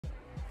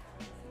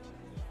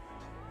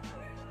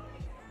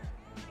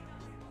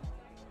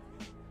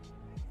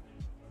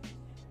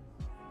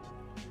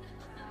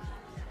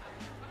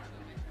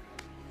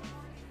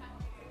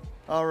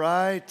All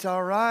right.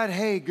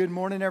 Hey, good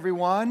morning,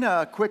 everyone.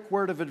 Quick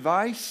word of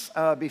advice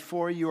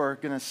before you are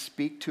going to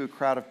speak to a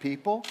crowd of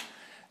people.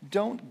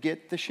 Don't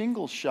get the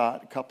shingles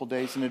shot a couple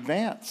days in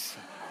advance.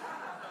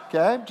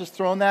 Okay, just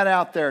throwing that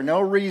out there.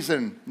 No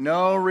reason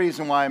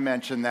why I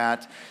mentioned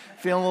that.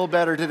 Feeling a little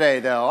better today,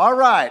 though. All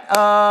right,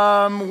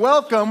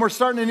 welcome. We're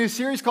starting a new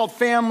series called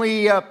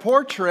Family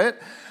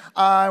Portrait.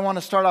 I want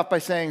to start off by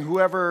saying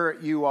whoever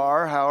you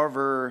are,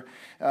 however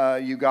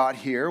you got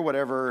here,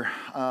 whatever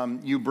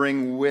you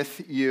bring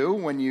with you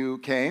when you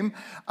came,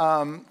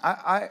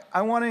 I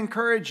want to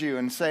encourage you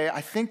and say,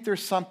 I think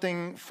there's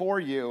something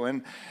for you.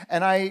 And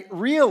I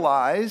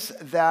realize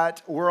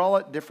that we're all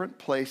at different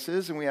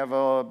places and we have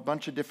a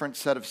bunch of different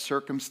set of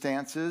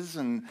circumstances,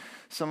 and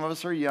some of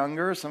us are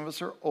younger, some of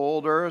us are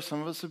older,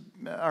 some of us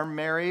are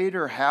married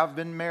or have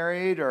been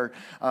married or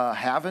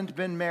haven't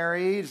been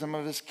married, some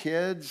of us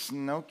kids,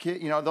 no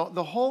kid,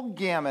 the whole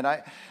gamut.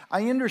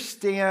 I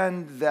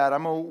understand that,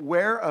 I'm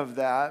aware of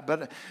that,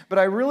 but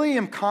I really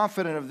am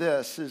confident of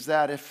this, is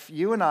that if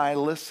you and I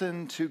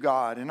listen to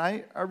God, and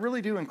I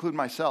really do include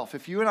myself,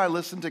 if you and I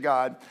listen to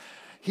God,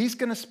 He's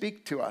going to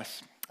speak to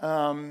us.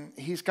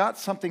 He's got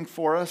something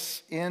for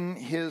us in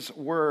His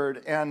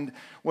Word, and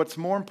what's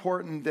more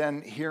important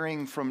than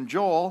hearing from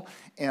Joel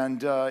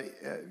and,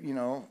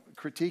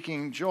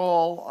 critiquing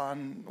Joel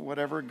on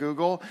whatever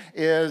Google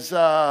is,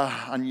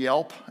 on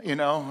Yelp,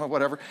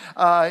 whatever,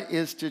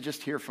 is to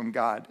just hear from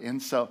God.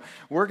 And so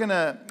we're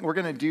gonna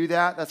do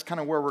that. That's kind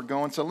of where we're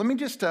going. So let me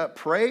just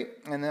pray,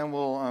 and then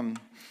we'll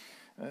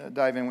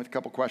dive in with a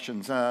couple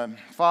questions.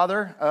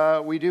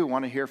 Father, we do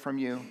want to hear from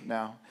you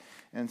now.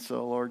 And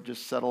so, Lord,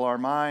 just settle our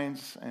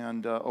minds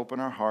and open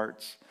our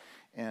hearts.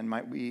 And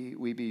might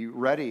we be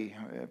ready,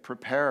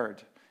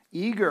 prepared,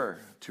 eager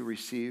to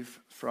receive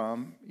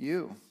from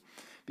you.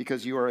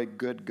 Because you are a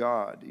good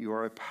God. You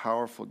are a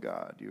powerful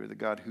God. You are the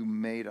God who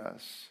made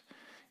us.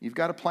 You've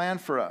got a plan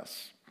for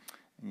us.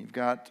 And you've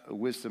got a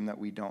wisdom that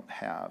we don't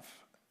have,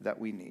 that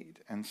we need.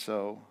 And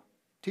so,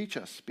 teach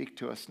us, speak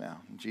to us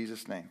now. In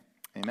Jesus' name,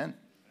 amen.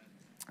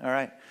 All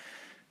right.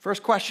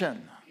 First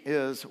question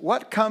is,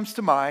 what comes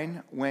to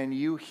mind when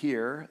you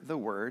hear the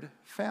word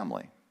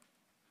family?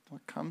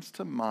 What comes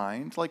to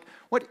mind? Like,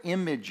 what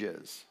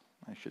images,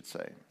 I should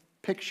say,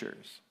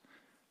 pictures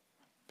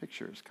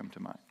come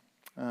to mind?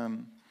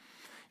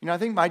 I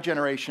think my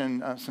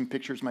generation, some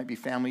pictures might be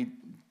family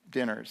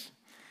dinners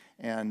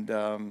and,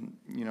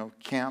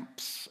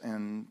 camps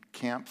and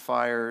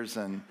campfires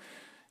and,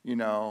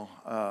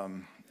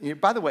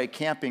 by the way,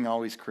 camping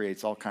always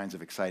creates all kinds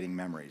of exciting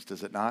memories,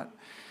 does it not?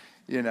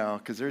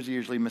 Because there's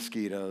usually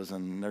mosquitoes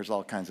and there's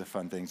all kinds of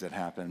fun things that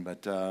happen.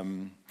 But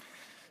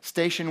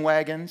station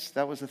wagons,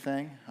 that was a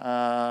thing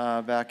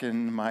back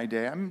in my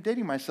day. I'm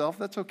dating myself,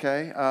 that's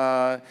okay.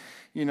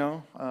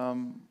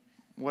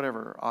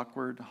 Whatever,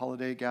 awkward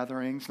holiday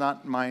gatherings,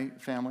 not my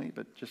family,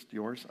 but just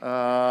yours.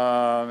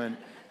 And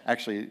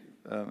actually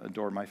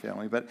adore my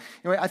family. But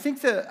anyway, I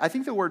think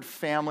the word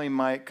family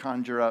might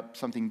conjure up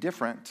something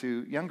different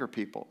to younger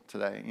people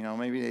today.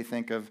 Maybe they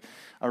think of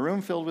a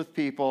room filled with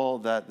people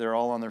that they're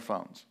all on their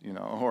phones,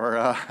 or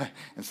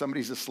and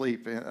somebody's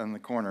asleep in the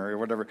corner or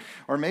whatever.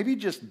 Or maybe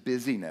just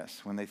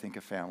busyness when they think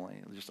of family,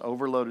 just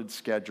overloaded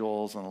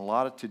schedules and a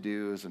lot of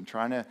to-dos and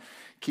trying to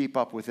keep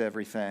up with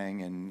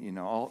everything and,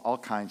 all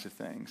kinds of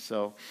things.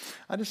 So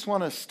I just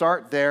want to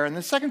start there. And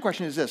the second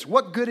question is this: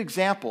 what good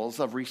examples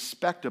of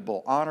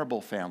respectable,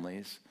 honorable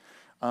families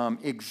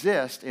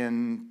exist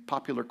in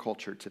popular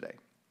culture today?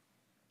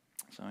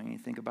 So I need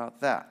to think about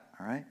that,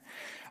 all right?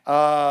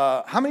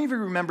 How many of you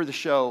remember the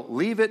show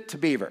Leave It to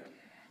Beaver?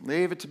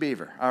 Leave It to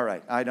Beaver. All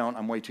right, I don't.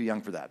 I'm way too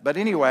young for that. But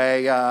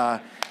anyway,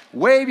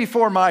 way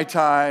before my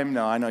time.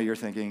 No, I know you're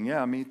thinking,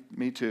 yeah,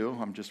 me too.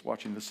 I'm just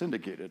watching the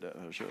syndicated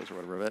shows or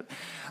whatever.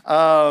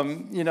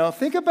 But,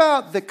 think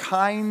about the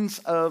kinds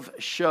of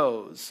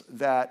shows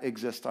that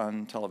exist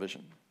on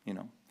television,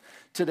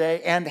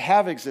 today and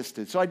have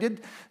existed. So I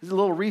did a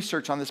little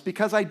research on this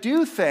because I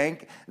do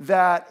think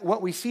that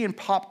what we see in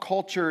pop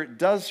culture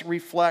does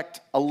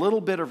reflect a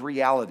little bit of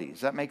reality.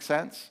 Does that make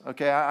sense?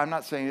 Okay, I'm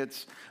not saying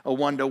it's a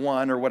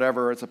one-to-one or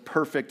whatever. It's a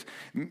perfect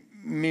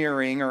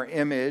mirroring or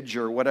image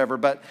or whatever,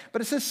 but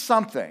it says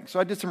something. So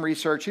I did some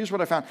research. Here's what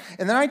I found.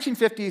 In the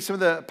 1950s, some of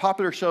the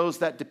popular shows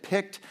that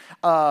depict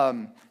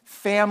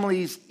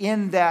families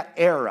in that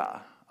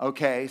era.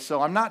 Okay,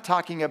 so I'm not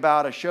talking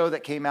about a show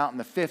that came out in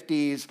the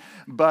 50s,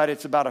 but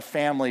it's about a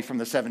family from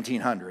the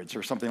 1700s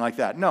or something like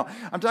that. No,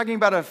 I'm talking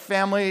about a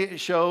family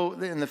show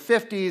in the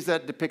 50s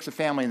that depicts a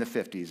family in the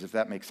 50s, if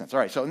that makes sense. All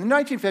right, so in the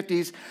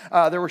 1950s,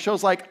 there were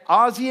shows like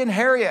Ozzie and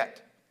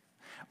Harriet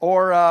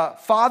or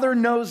Father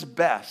Knows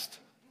Best,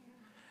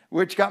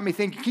 which got me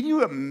thinking, can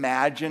you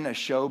imagine a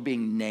show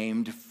being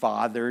named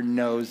Father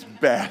Knows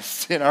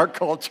Best in our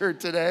culture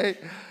today?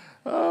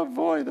 Oh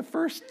boy, the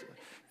first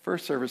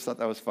service thought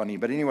that was funny.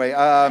 But anyway,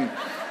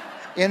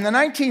 in the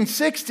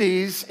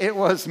 1960s, it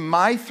was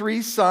My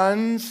Three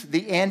Sons,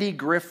 The Andy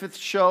Griffith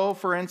Show,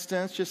 for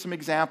instance, just some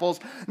examples.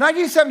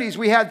 1970s,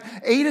 we had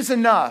Eight is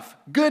Enough,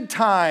 Good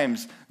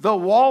Times, The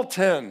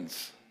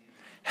Waltons,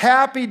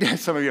 Happy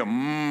Days. Some of you,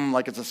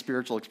 like it's a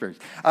spiritual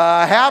experience.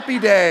 Happy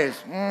Days.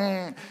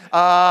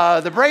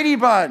 The Brady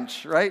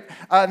Bunch, right?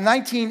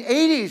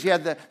 1980s, you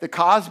had the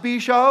Cosby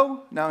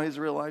Show. Now his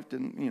real life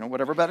didn't,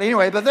 whatever. But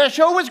anyway, but that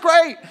show was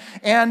great.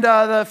 And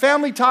the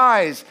Family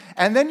Ties.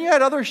 And then you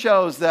had other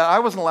shows that I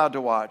wasn't allowed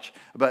to watch,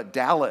 but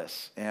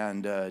Dallas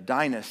and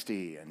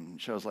Dynasty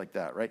and shows like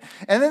that, right?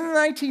 And then in the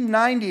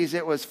 1990s,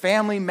 it was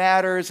Family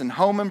Matters and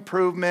Home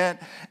Improvement.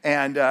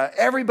 And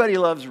Everybody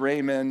Loves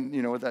Raymond,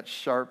 with that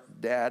sharp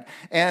dad.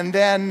 And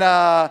then,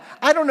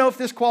 I don't know if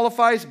this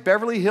qualifies,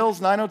 Beverly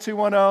Hills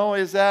 90210,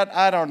 is that?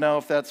 I don't know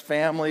if that's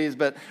families,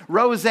 but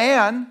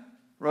Roseanne,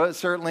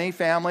 certainly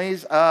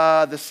families.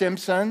 The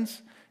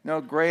Simpsons,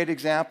 great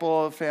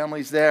example of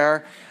families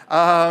there.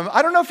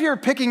 I don't know if you're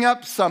picking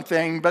up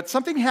something, but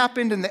something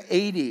happened in the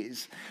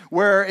 80s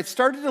where it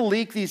started to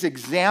leak these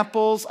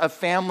examples of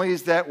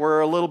families that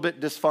were a little bit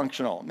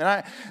dysfunctional.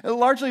 And it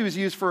largely was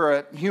used for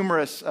a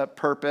humorous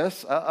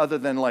purpose, other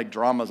than like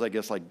dramas, I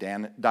guess, like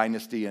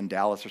Dynasty and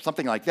Dallas or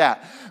something like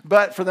that.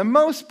 But for the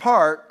most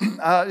part,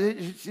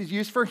 it's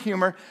used for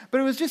humor. But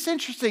it was just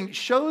interesting.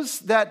 Shows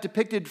that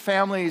depicted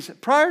families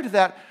prior to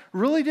that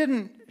really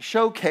didn't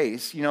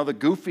showcase, the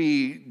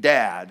goofy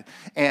dad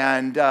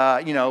and,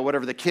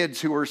 whatever, the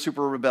kids who were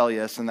super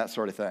rebellious and that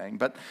sort of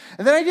thing.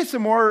 And then I did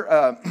some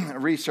more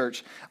research.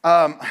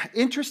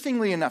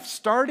 Interestingly enough,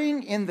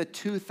 starting in the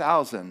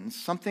 2000s,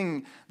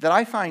 something that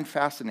I find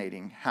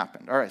fascinating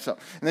happened. All right, so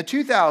in the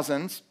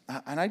 2000s,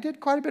 and I did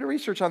quite a bit of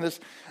research on this,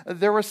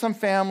 there were some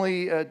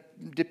family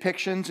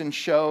depictions and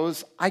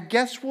shows. I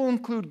guess we'll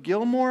include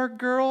Gilmore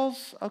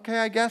Girls. Okay,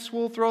 I guess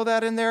we'll throw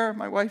that in there.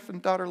 My wife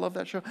and daughter love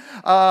that show.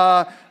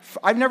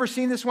 I've never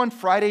seen this one,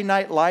 Friday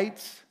Night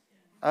Lights.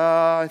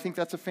 I think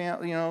that's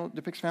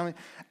depicts family.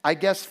 I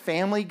guess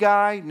Family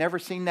Guy, never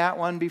seen that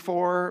one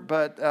before,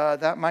 but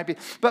that might be.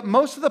 But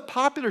most of the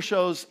popular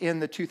shows in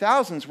the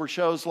 2000s were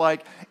shows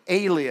like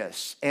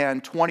Alias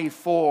and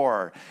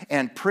 24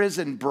 and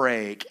Prison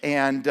Break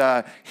and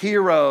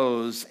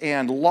Heroes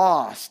and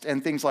Lost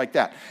and things like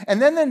that.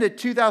 And then in the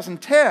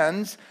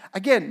 2010s,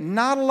 again,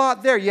 not a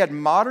lot there. You had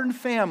Modern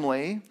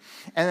Family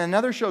and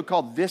another show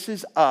called This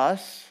Is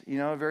Us,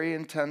 very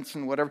intense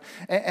and whatever.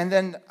 And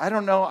then, I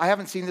don't know, I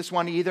haven't seen this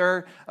one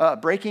either.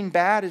 Breaking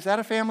Bad, is that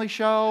a family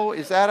show?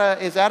 Is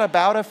that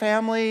about a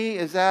family?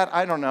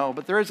 I don't know,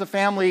 but there is a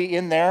family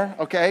in there,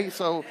 okay?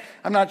 So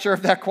I'm not sure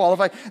if that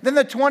qualifies. Then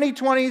the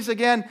 2020s,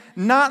 again,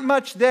 not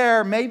much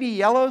there. Maybe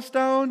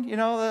Yellowstone, the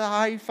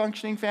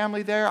high-functioning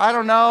family there. I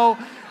don't know.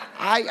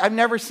 I've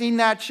never seen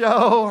that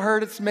show,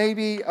 heard it's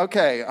maybe,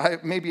 okay,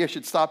 maybe I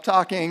should stop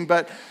talking.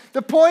 But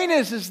the point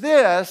is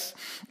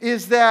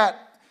that,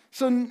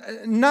 so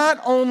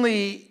not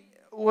only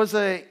was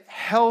a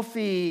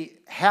healthy,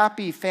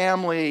 happy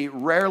family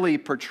rarely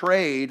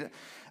portrayed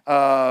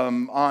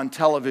on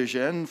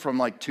television from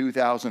like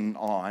 2000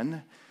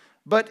 on,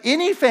 but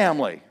any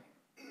family,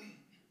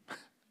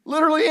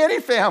 literally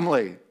any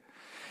family.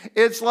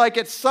 It's like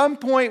at some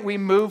point we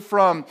move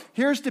from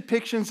here's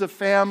depictions of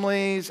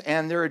families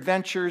and their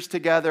adventures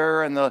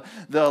together and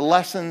the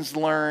lessons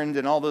learned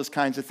and all those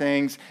kinds of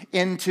things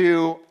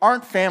into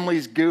aren't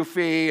families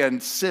goofy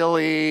and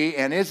silly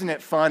and isn't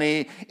it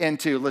funny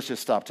into let's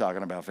just stop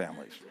talking about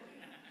families.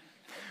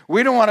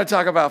 We don't want to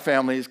talk about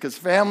families because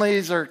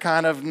families are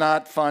kind of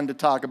not fun to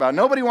talk about.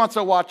 Nobody wants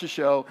to watch a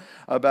show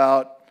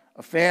about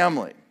a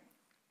family.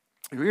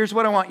 Here's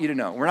what I want you to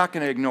know. We're not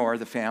going to ignore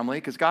the family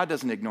because God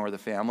doesn't ignore the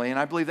family. And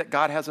I believe that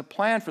God has a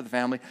plan for the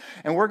family.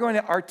 And we're going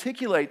to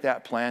articulate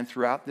that plan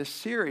throughout this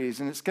series.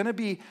 And it's going to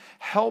be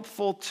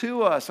helpful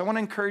to us. I want to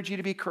encourage you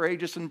to be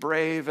courageous and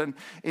brave and,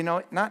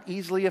 not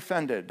easily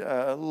offended.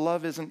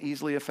 Love isn't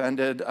easily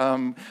offended.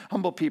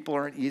 Humble people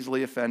aren't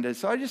easily offended.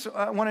 So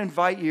I want to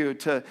invite you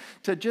to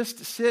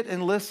just sit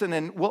and listen.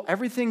 And will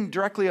everything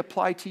directly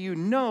apply to you?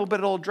 No,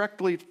 but it'll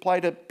directly apply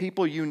to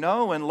people you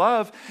know and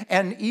love.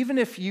 And even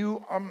if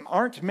you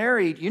aren't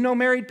married,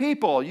 married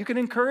people. You can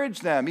encourage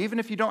them, even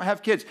if you don't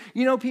have kids.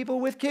 People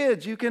with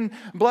kids. You can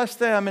bless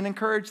them and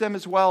encourage them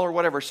as well or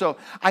whatever. So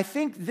I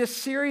think this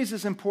series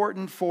is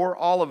important for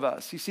all of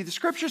us. You see, the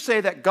scriptures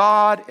say that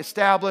God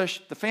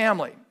established the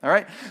family. All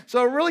right?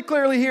 So really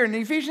clearly here in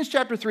Ephesians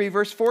chapter 3,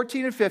 verse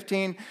 14 and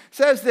 15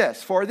 says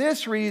this, "For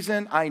this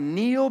reason I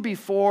kneel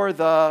before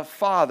the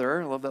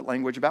Father," I love that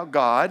language about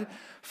God,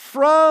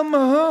 "from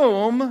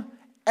whom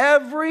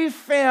every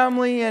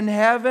family in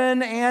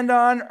heaven and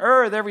on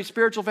earth," every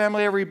spiritual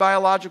family, every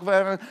biological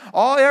family,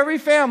 every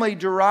family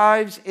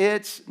derives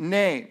its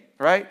name,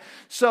 right?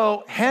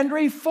 So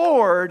Henry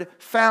Ford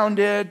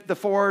founded the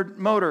Ford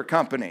Motor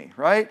Company,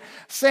 right?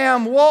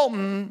 Sam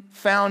Walton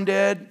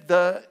founded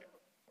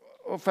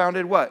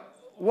what?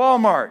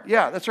 Walmart.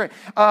 Yeah, that's right.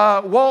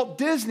 Walt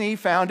Disney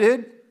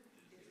founded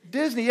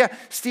Disney. Yeah.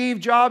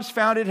 Steve Jobs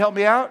founded, help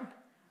me out,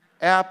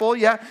 Apple.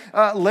 Yeah.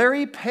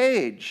 Larry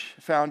Page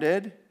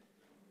founded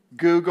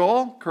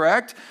Google,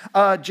 correct?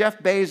 Jeff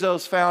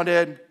Bezos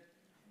founded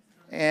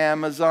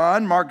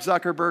Amazon. Mark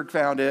Zuckerberg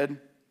founded,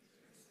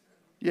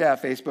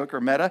 Facebook or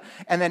Meta.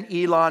 And then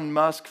Elon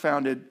Musk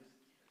founded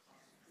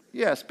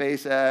Yeah,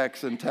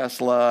 SpaceX and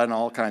Tesla and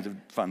all kinds of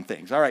fun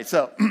things. All right,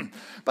 so,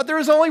 but there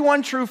is only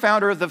one true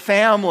founder of the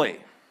family,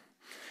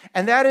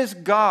 and that is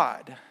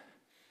God.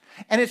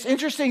 And it's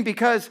interesting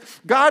because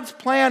God's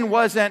plan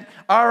wasn't,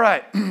 all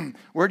right,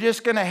 we're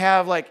just going to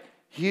have like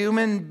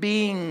human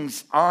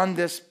beings on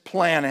this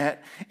planet,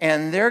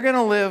 and they're going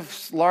to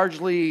live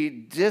largely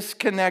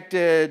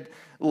disconnected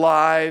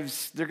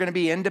lives. They're going to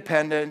be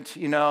independent,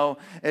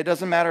 It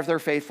doesn't matter if they're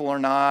faithful or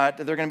not.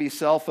 They're going to be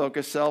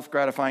self-focused,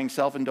 self-gratifying,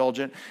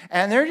 self-indulgent.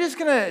 And they're just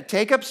going to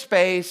take up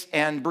space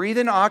and breathe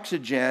in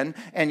oxygen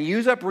and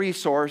use up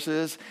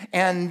resources.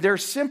 And they're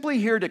simply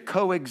here to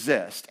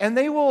coexist. And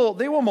they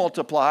will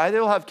multiply. They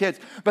will have kids.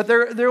 But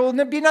there will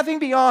be nothing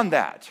beyond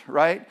that,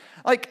 right?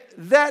 Like,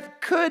 that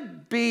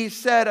could be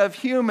said of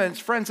humans.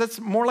 Friends,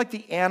 that's more like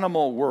the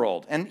animal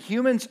world. And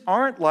humans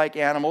aren't like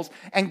animals.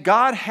 And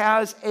God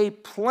has a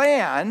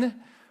plan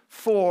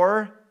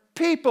for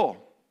people.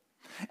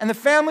 And the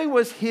family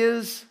was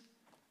his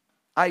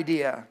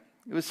idea.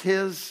 It was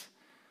his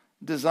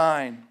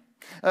design.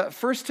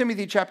 1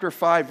 Timothy chapter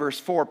 5, verse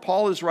 4,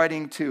 Paul is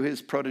writing to his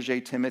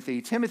protege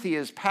Timothy. Timothy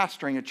is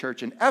pastoring a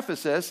church in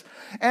Ephesus,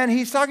 and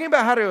he's talking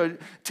about how to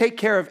take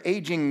care of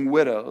aging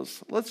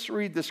widows. Let's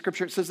read the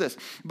scripture. It says this,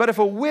 but if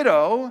a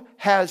widow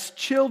has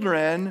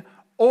children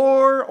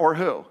or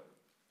who?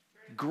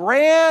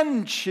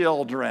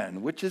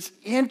 Grandchildren, which is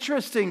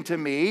interesting to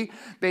me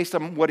based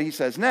on what he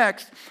says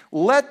next.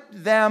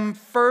 Let them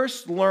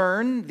first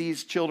learn,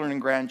 these children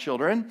and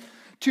grandchildren,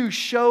 to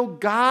show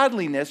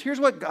godliness. Here's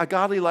what a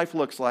godly life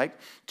looks like.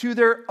 To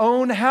their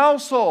own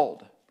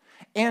household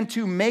and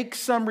to make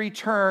some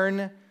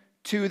return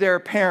to their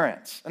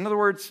parents. In other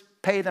words,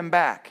 pay them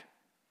back.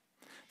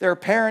 Their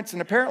parents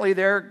and apparently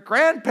their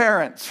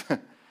grandparents.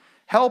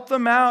 Help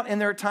them out in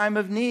their time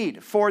of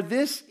need. For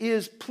this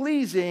is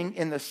pleasing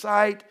in the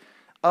sight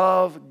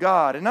of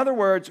God. In other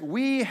words,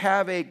 we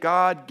have a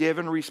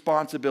God-given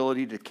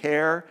responsibility to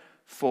care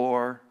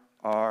for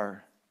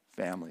our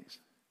families.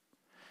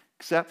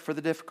 Except for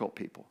the difficult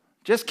people.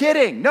 Just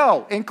kidding.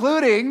 No,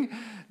 including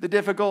the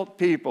difficult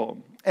people.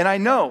 And I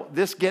know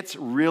this gets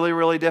really,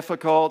 really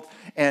difficult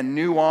and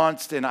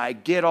nuanced, and I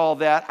get all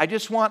that. I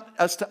just want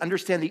us to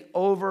understand the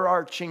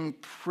overarching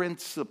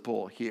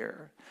principle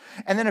here.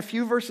 And then a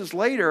few verses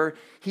later,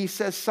 he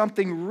says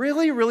something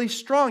really, really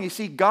strong. You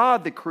see,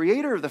 God, the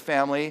creator of the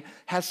family,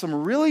 has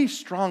some really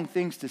strong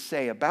things to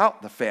say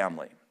about the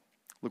family.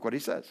 Look what he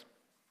says.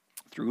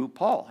 Through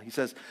Paul. He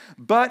says,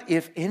 but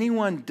if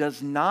anyone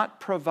does not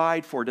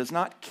provide for, does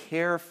not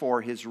care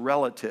for his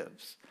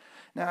relatives.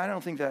 Now, I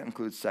don't think that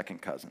includes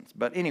second cousins,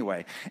 but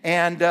anyway,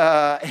 and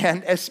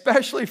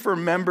especially for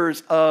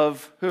members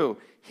of who?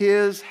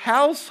 His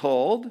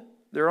household,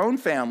 their own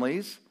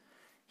families,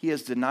 he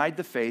has denied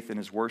the faith and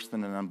is worse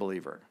than an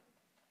unbeliever.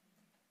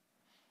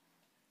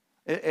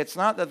 It's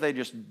not that they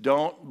just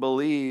don't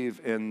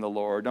believe in the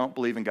Lord, don't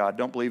believe in God,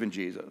 don't believe in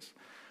Jesus,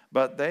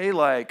 but they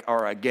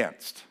are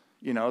against.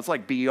 It's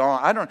like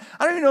beyond. I don't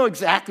even know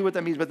exactly what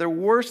that means, but they're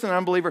worse than an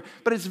unbeliever.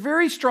 But it's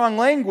very strong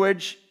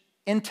language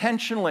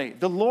intentionally.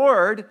 The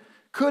Lord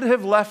could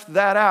have left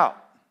that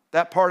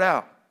part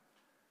out.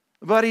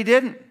 But he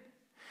didn't.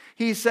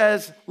 He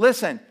says,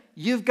 listen,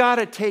 you've got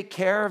to take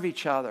care of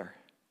each other.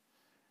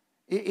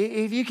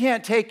 If you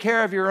can't take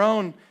care of your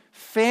own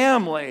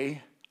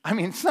family,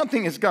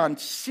 something has gone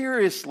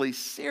seriously,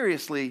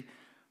 seriously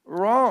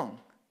wrong.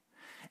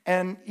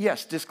 And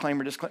yes,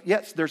 disclaimer,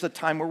 yes, there's a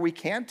time where we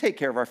can take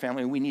care of our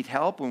family, and we need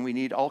help, and we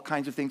need all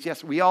kinds of things.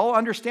 Yes, we all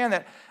understand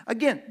that.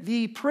 Again,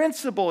 the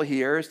principle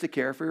here is to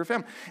care for your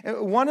family.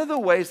 One of the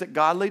ways that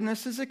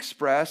godliness is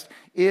expressed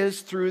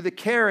is through the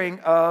caring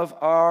of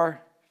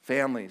our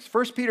families.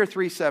 1 Peter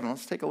 3:7,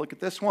 let's take a look at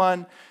this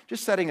one.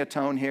 Just setting a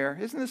tone here.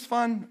 Isn't this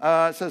fun?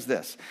 It says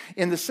this,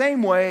 in the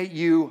same way,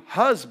 you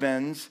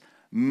husbands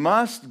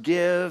must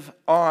give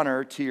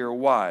honor to your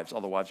wives. All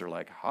the wives are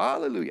like,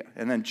 hallelujah.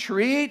 And then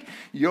treat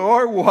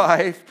your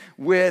wife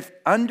with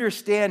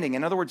understanding.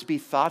 In other words, be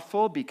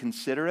thoughtful, be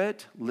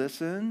considerate,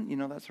 listen,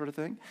 that sort of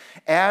thing.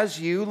 As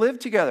you live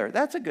together.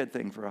 That's a good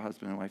thing for a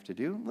husband and wife to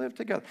do, live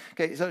together.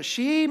 Okay, so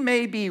she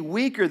may be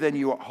weaker than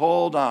you.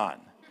 Hold on.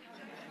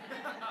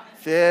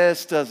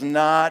 This does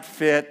not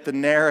fit the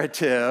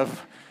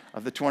narrative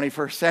of the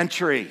 21st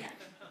century,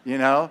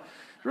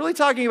 Really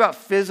talking about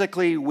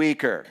physically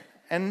weaker.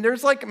 And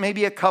there's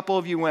maybe a couple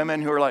of you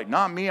women who are like,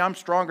 not me, I'm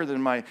stronger than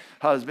my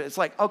husband. It's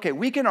like, okay,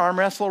 we can arm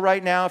wrestle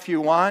right now if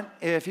you want.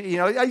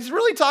 He's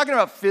really talking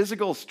about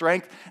physical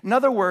strength. In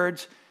other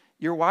words,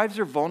 your wives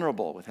are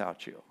vulnerable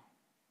without you.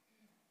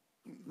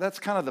 That's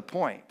kind of the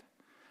point.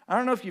 I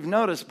don't know if you've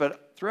noticed,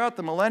 but throughout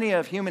the millennia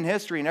of human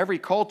history in every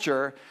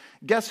culture,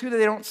 guess who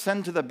they don't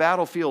send to the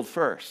battlefield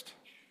first?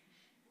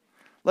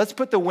 Let's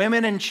put the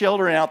women and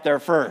children out there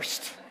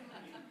first.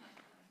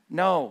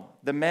 No,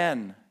 the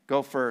men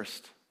go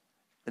first.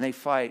 And they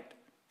fight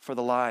for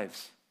the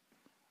lives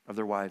of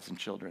their wives and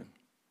children.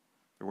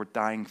 They're worth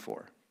dying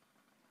for.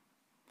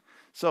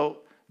 So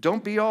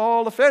don't be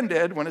all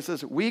offended when it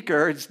says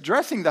weaker. It's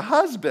addressing the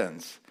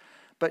husbands.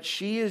 But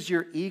she is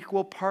your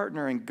equal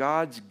partner in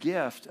God's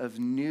gift of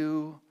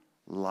new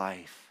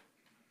life.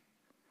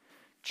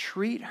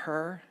 Treat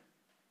her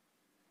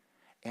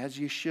as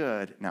you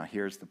should. Now,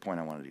 here's the point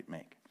I wanted to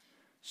make.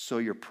 So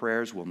your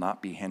prayers will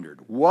not be hindered.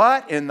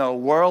 What in the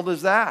world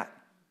is that?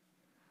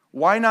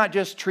 Why not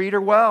just treat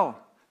her well?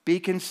 Be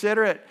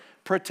considerate,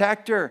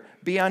 protect her,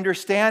 be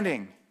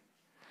understanding.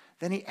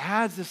 Then he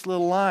adds this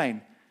little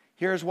line.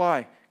 Here's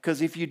why.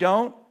 Because if you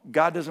don't,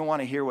 God doesn't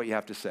want to hear what you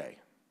have to say.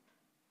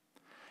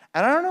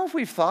 And I don't know if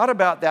we've thought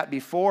about that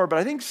before, but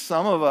I think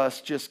some of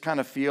us just kind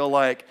of feel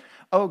like,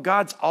 oh,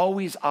 God's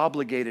always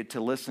obligated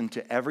to listen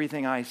to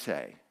everything I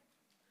say.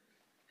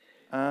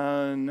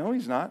 No,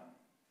 he's not.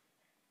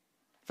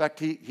 In fact,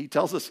 he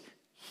tells us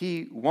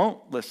he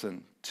won't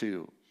listen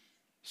to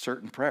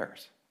certain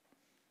prayers.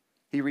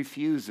 He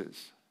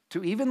refuses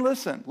to even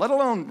listen, let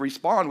alone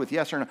respond with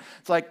yes or no.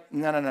 It's like,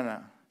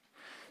 no.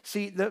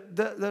 See,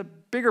 the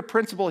bigger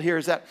principle here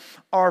is that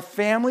our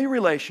family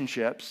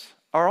relationships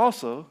are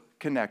also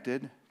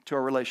connected to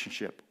our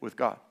relationship with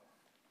God.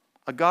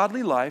 A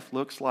godly life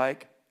looks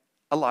like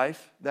a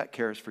life that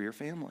cares for your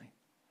family.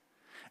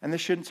 And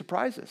this shouldn't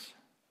surprise us,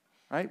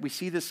 right? We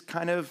see this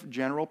kind of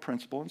general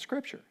principle in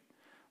Scripture.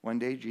 One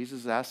day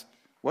Jesus asked,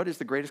 what is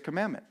the greatest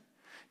commandment?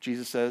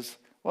 Jesus says,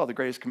 well, the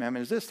greatest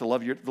commandment is this, to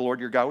love the Lord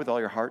your God with all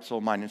your heart,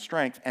 soul, mind, and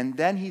strength. And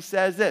then he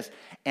says this,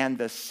 and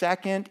the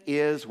second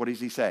is, what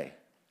does he say?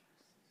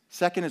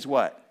 Second is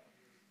what?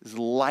 Is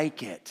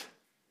like it.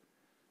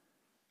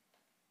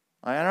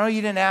 I know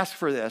you didn't ask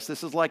for this.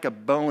 This is like a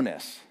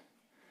bonus.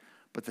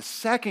 But the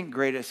second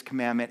greatest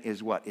commandment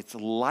is what? It's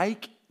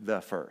like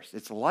the first.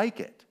 It's like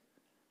it.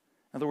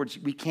 In other words,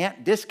 we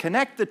can't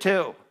disconnect the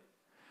two,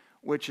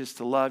 which is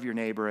to love your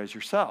neighbor as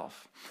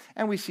yourself.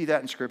 And we see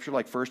that in Scripture,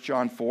 like 1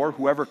 John 4,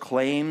 whoever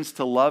claims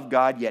to love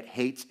God yet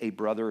hates a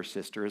brother or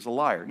sister is a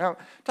liar. Now,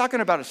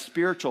 talking about a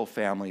spiritual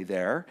family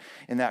there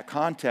in that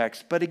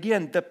context, but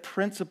again, the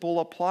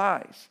principle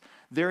applies.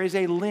 There is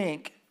a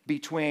link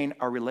between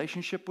our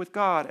relationship with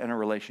God and our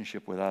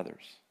relationship with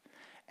others.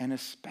 And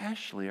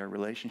especially our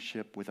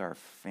relationship with our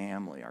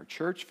family, our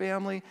church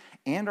family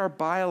and our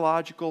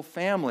biological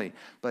family.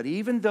 But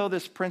even though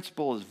this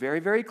principle is very,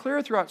 very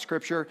clear throughout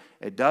Scripture,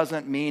 it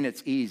doesn't mean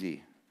it's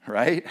easy,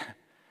 right?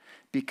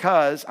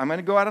 Because I'm going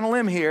to go out on a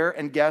limb here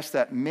and guess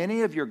that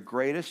many of your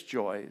greatest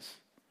joys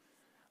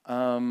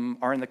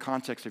are in the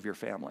context of your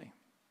family.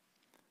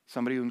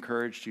 Somebody who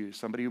encouraged you,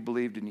 somebody who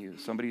believed in you,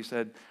 somebody who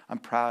said, I'm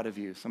proud of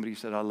you, somebody who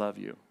said, I love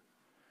you.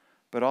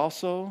 But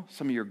also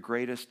some of your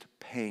greatest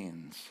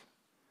pains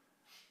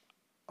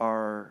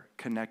are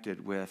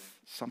connected with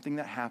something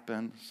that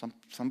happened,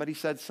 somebody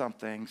said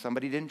something,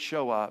 somebody didn't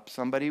show up,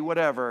 somebody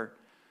whatever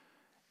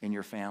in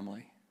your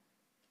family.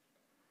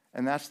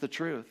 And that's the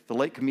truth. The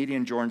late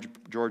comedian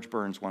George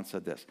Burns once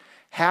said this,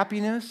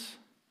 happiness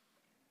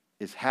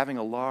is having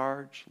a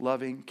large,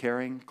 loving,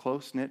 caring,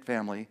 close-knit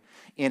family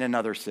in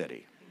another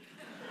city.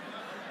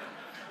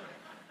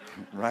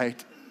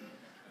 Right?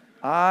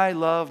 I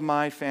love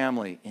my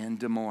family in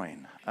Des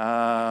Moines.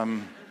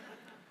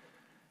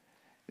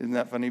 Isn't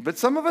that funny? But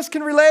some of us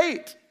can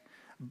relate.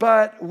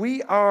 But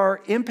we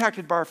are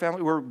impacted by our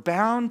family. We're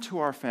bound to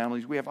our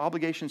families. We have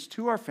obligations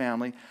to our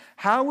family.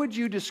 How would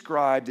you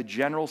describe the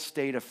general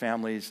state of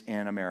families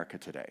in America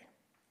today?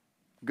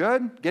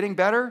 Good? Getting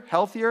better?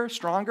 Healthier?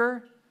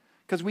 Stronger?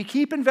 Because we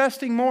keep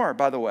investing more,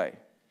 by the way.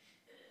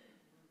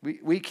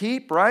 We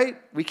keep, right?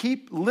 We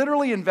keep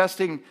literally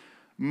investing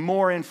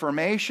more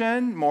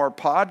information, more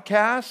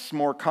podcasts,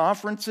 more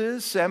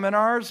conferences,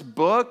 seminars,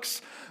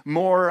 books,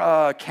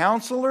 more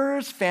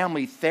counselors,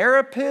 family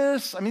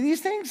therapists. I mean, these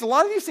things, a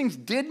lot of these things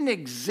didn't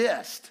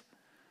exist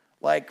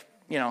like,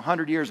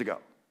 100 years ago.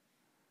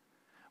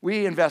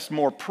 We invest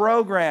more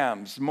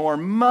programs, more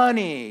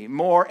money,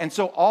 more. And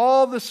so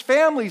all these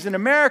families in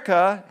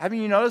America,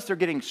 haven't you noticed they're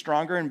getting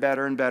stronger and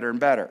better and better and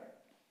better?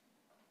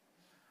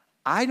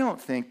 I don't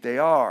think they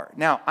are.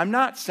 Now, I'm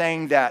not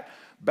saying that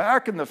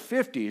back in the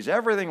 50s,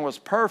 everything was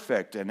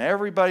perfect and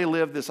everybody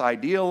lived this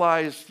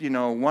idealized,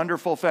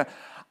 wonderful family.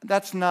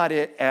 That's not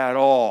it at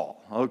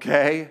all,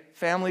 okay?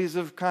 Families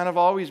have kind of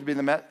always been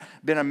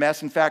a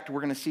mess. In fact, we're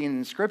going to see in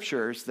the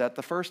Scriptures that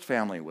the first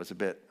family was a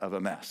bit of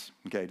a mess,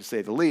 okay, to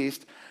say the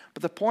least.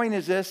 But the point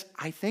is this,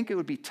 I think it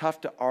would be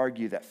tough to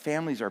argue that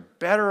families are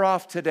better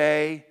off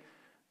today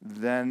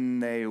than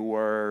they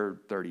were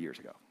 30 years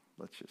ago,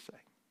 let's just say.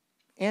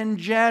 In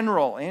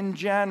general,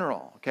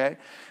 okay?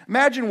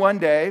 Imagine one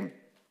day,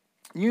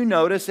 you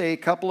notice a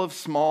couple of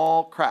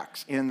small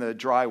cracks in the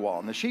drywall,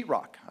 in the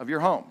sheetrock of your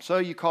home. So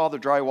you call the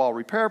drywall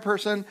repair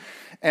person,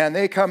 and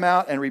they come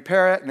out and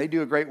repair it, and they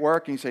do a great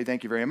work, and you say,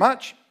 thank you very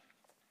much.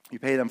 You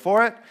pay them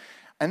for it.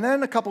 And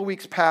then a couple of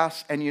weeks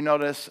pass, and you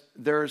notice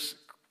there's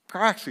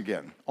cracks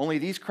again. Only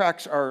these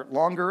cracks are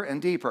longer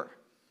and deeper.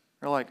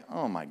 You're like,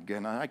 oh my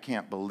goodness, I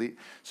can't believe.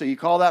 So you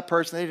call that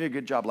person, they did a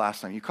good job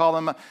last time. You call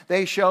them,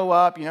 they show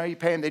up, you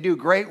pay them, they do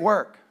great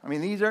work. I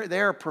mean,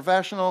 they're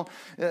professional.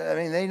 I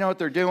mean, they know what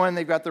they're doing.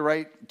 They've got the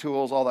right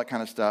tools, all that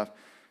kind of stuff.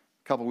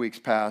 A couple weeks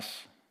pass,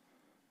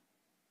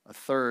 a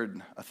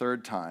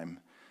third time.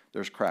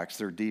 There's cracks.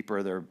 They're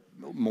deeper. There are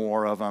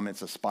more of them.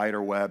 It's a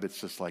spider web.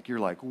 It's just like, you're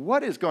like,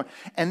 what is going on?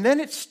 And then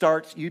it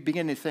starts, you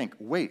begin to think,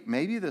 wait,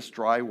 maybe this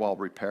drywall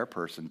repair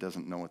person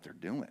doesn't know what they're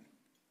doing.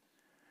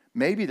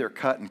 Maybe they're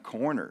cutting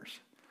corners.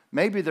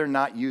 Maybe they're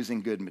not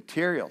using good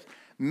materials.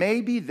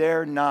 Maybe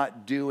they're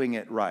not doing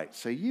it right.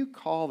 So you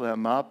call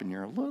them up and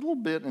you're a little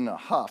bit in a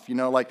huff,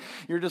 like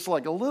you're just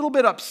like a little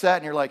bit upset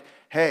and you're like,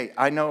 hey,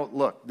 I know,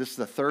 look, this is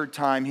the third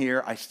time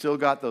here. I still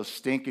got those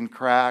stinking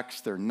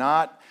cracks. They're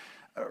not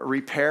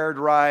repaired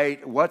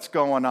right. What's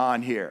going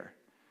on here?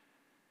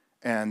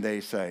 And they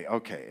say,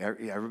 okay,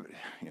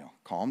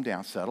 calm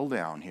down, settle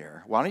down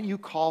here. Why don't you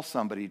call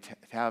somebody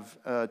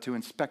to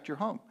inspect your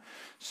home?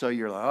 So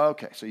you're like,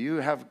 okay, so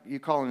you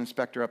call an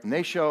inspector up, and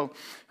they show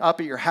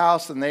up at your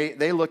house, and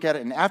they look at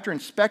it, and after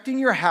inspecting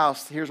your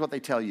house, here's what they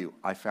tell you: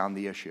 I found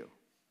the issue.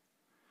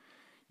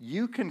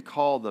 You can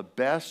call the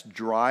best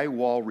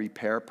drywall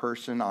repair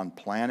person on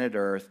planet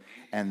Earth,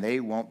 and they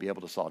won't be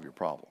able to solve your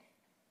problem.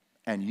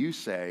 And you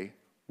say,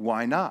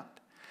 why not?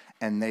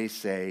 And they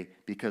say,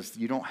 because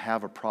you don't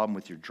have a problem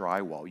with your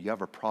drywall. You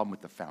have a problem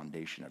with the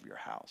foundation of your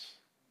house.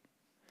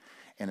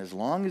 And as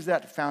long as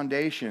that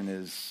foundation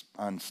is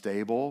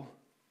unstable,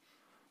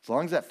 as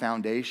long as that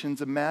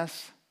foundation's a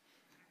mess,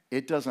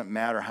 it doesn't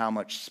matter how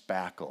much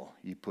spackle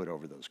you put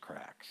over those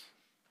cracks.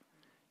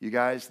 You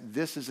guys,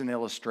 this is an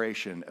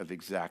illustration of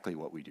exactly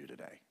what we do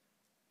today.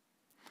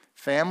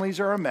 Families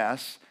are a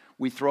mess.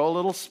 We throw a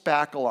little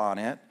spackle on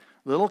it.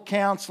 Little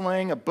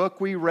counseling, a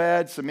book we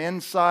read, some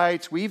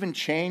insights. We even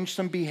changed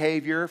some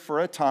behavior for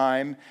a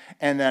time.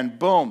 And then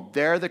boom,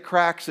 there are the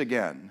cracks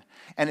again.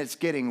 And it's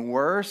getting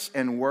worse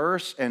and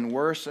worse and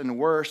worse and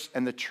worse.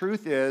 And the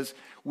truth is,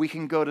 we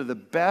can go to the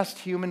best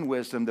human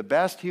wisdom, the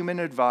best human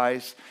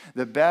advice,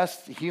 the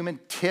best human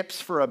tips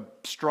for a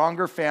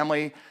stronger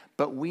family,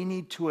 but we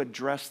need to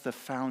address the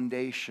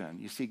foundation.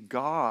 You see,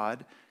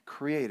 God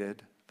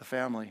created the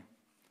family.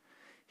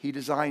 He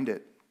designed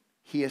it.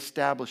 He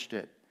established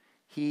it.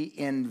 He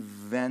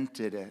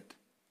invented it.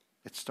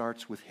 It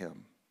starts with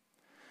him.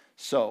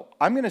 So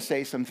I'm going to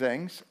say some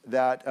things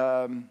that,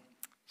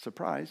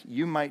 surprise,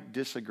 you might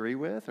disagree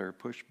with or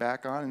push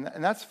back on,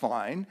 and that's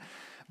fine.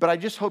 But I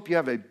just hope you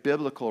have a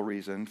biblical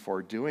reason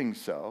for doing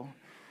so.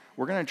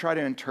 We're going to try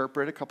to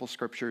interpret a couple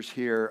scriptures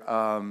here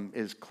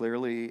as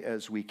clearly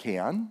as we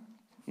can,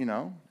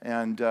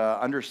 and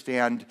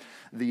understand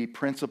the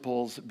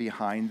principles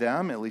behind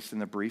them, at least in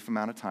the brief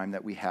amount of time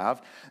that we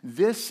have.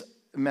 This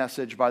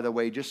message, by the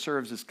way, just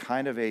serves as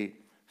kind of a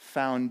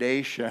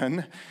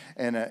foundation,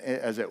 and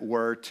as it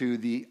were, to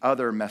the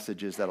other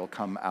messages that'll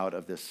come out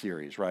of this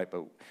series, right?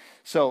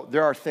 So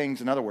there are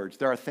things, in other words,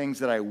 there are things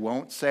that I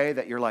won't say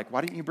that you're like,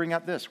 why didn't you bring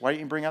up this? Why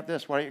didn't you bring up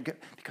this?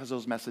 Because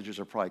those messages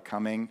are probably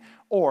coming,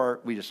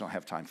 or we just don't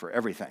have time for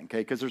everything, okay?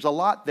 Because there's a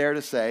lot there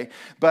to say.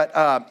 But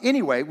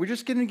anyway, we're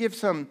just going to give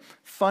some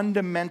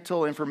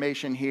fundamental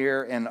information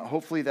here, and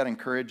hopefully that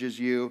encourages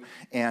you.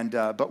 And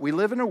but we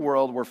live in a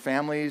world where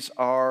families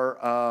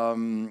are,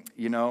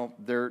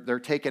 they're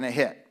taking a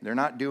hit. They're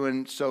not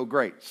doing so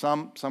great.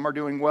 Some are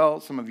doing well.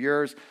 Some of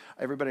yours.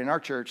 Everybody in our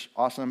church,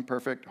 awesome,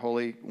 perfect,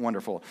 holy,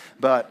 wonderful.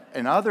 But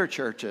in other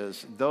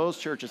churches, those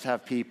churches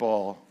have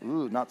people,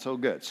 not so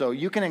good. So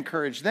you can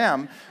encourage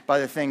them by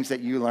the things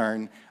that you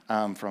learn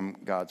from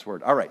God's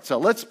word. All right, so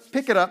let's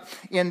pick it up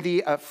in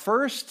the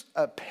first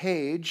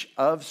page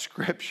of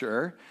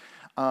Scripture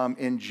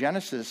in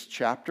Genesis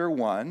chapter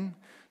 1.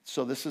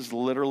 So this is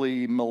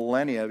literally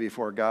millennia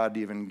before God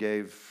even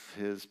gave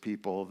his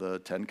people the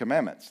Ten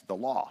Commandments, the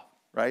law,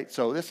 right?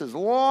 So this is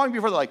long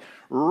before,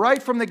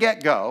 right from the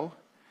get-go.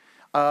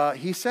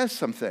 He says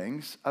some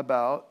things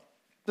about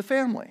the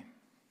family,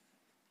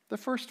 the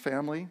first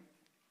family,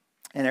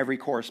 and every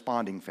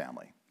corresponding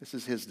family. This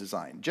is his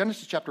design.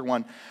 Genesis chapter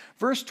 1,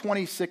 verse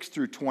 26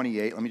 through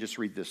 28. Let me just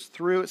read this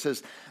through. It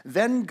says,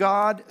 "Then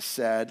God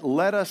said,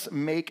 'Let us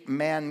make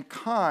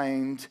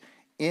mankind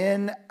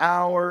in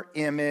our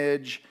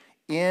image,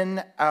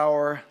 in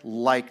our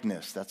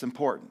likeness.'" That's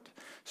important.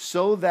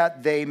 "So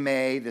that they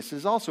may," this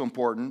is also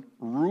important,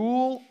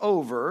 "rule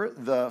over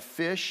the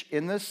fish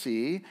in the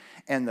sea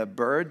and the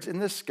birds in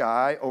the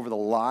sky, over the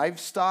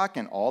livestock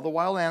and all the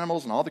wild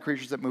animals and all the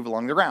creatures that move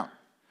along the ground."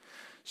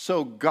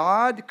 So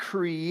God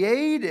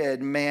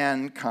created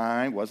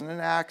mankind. It wasn't an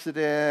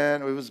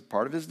accident. It was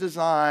part of his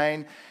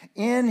design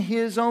in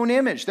his own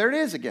image. There it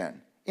is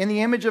again. In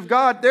the image of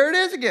God, there it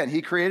is again.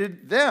 He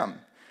created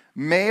them.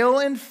 Male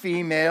and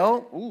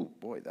female. Ooh,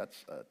 boy,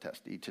 that's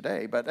testy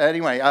today. But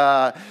anyway,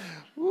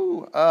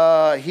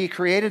 he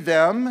created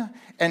them,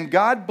 and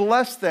God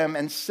blessed them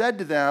and said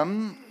to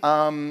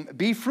them,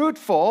 "Be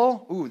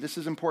fruitful." Ooh, this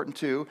is important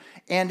too.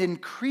 "And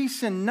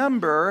increase in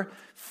number,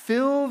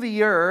 fill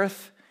the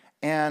earth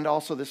And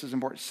also, this is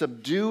important,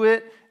 subdue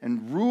it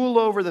and rule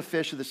over the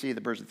fish of the sea,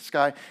 the birds of the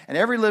sky, and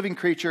every living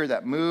creature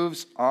that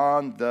moves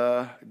on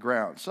the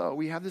ground. So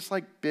we have this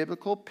like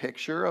biblical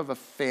picture of a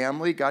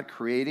family, God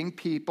creating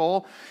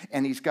people,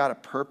 and he's got a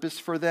purpose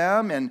for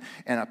them and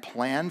a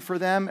plan for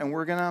them, and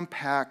we're going to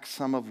unpack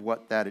some of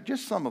what that is,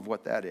 just some of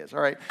what that is.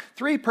 All right,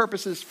 3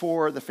 purposes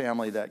for the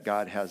family that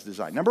God has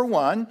designed. Number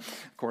 1,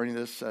 according to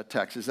this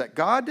text, is that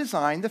God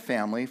designed the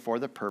family for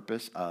the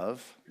purpose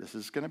of, this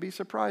is going to be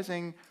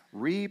surprising,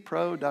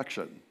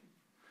 reproduction.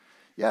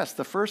 Yes,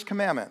 the first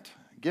commandment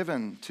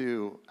given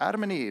to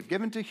Adam and Eve,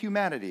 given to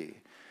humanity,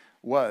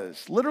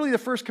 was literally the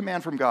first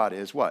command from God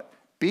is what?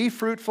 Be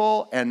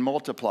fruitful and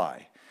multiply.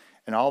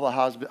 And all the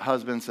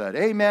husbands said,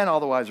 amen. All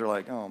the wives are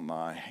like, oh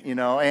my,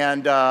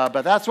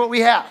 but that's what we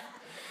have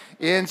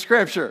in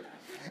Scripture.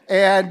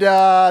 And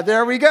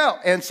there we go.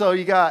 And so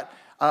you got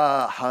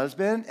a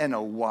husband and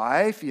a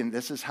wife, and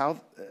this is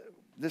how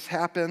this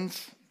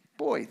happens.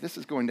 Boy, this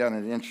is going down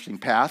an interesting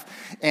path.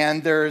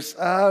 And there's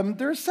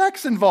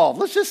sex involved.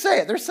 Let's just say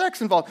it. There's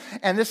sex involved.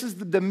 And this is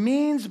the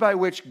means by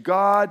which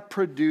God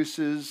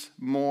produces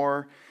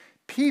more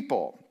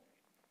people.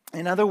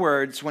 In other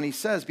words, when he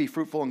says, be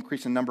fruitful,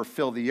 increase in number,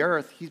 fill the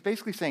earth, he's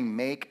basically saying,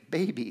 make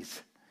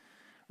babies.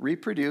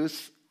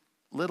 Reproduce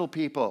little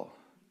people.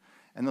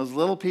 And those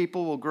little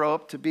people will grow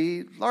up to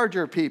be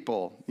larger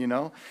people,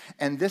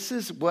 And this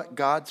is what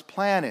God's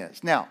plan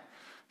is. Now,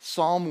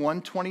 Psalm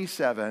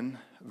 127,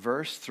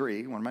 verse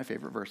 3, one of my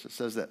favorite verses,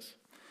 says this: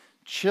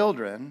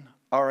 children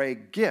are a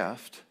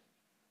gift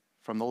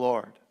from the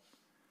Lord.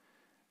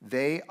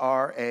 They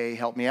are a,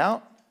 help me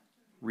out,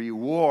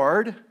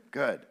 reward,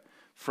 good,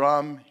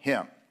 from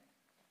him.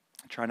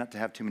 Try not to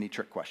have too many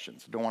trick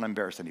questions. Don't want to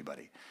embarrass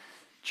anybody.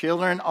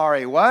 Children are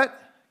a what?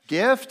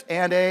 Gift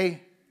and a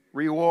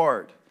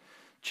reward.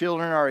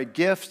 Children are a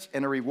gift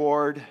and a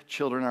reward.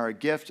 Children are a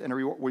gift and a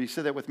reward. Will you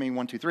say that with me?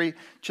 1, 2, 3.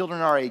 Children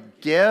are a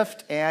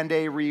gift and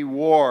a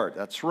reward.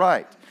 That's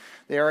right.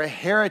 They are a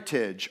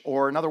heritage,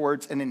 or in other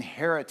words, an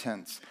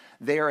inheritance.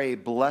 They are a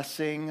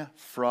blessing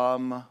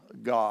from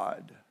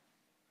God.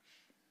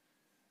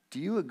 Do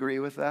you agree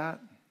with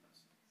that?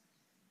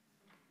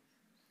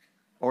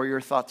 Or are your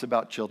thoughts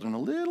about children a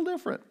little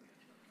different?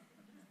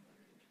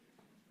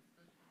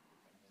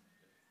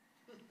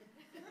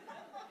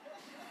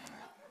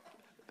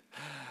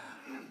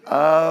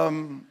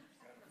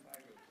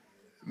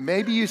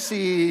 Maybe you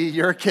see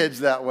your kids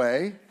that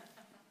way,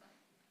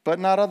 but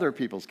not other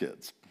people's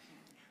kids.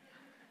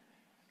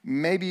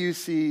 Maybe you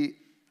see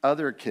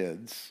other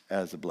kids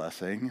as a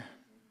blessing,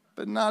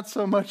 but not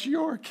so much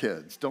your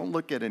kids. Don't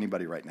look at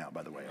anybody right now,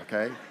 by the way,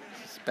 okay?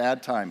 It's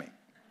bad timing.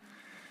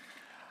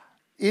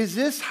 Is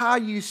this how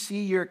you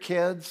see your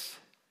kids?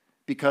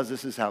 Because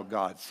this is how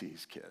God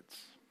sees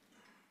kids.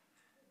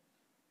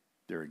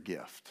 They're a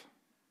gift.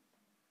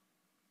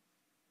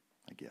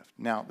 A gift.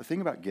 Now, the thing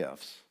about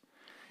gifts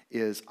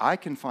is I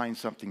can find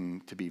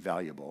something to be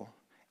valuable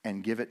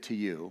and give it to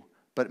you,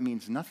 but it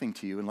means nothing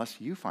to you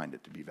unless you find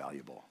it to be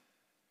valuable.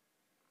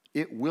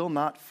 It will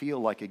not feel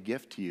like a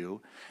gift to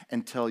you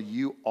until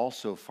you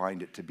also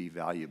find it to be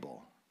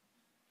valuable.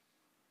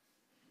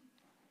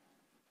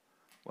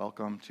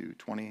 Welcome to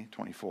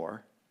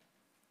 2024,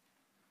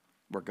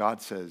 where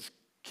God says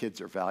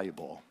kids are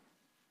valuable,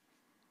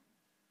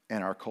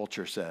 and our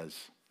culture says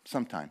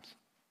sometimes,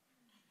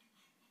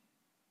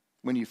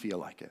 when you feel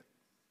like it.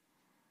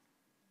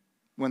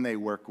 When they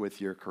work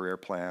with your career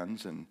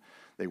plans and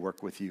they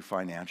work with you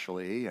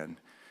financially, and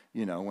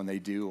when they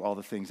do all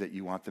the things that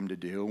you want them to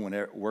do, when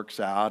it works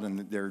out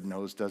and their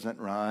nose doesn't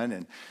run,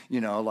 and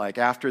like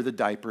after the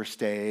diaper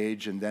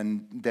stage, and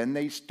then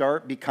they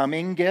start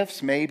becoming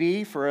gifts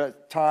maybe for a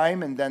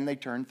time, and then they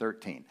turn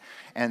 13.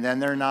 And then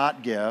they're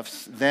not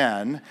gifts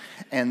then,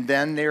 and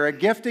then they're a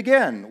gift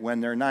again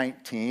when they're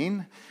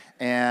 19,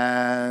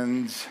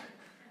 and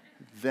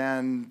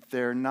then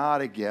they're not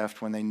a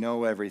gift when they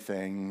know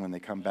everything, when they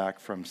come back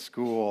from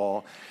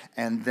school.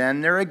 And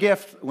then they're a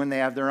gift when they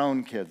have their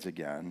own kids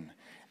again.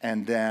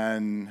 And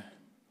then,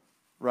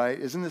 right,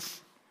 isn't this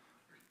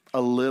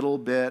a little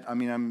bit,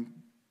 I'm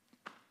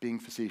being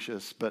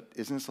facetious, but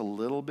isn't this a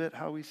little bit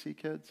how we see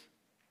kids?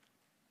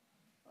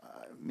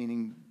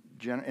 Meaning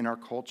in our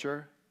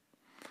culture?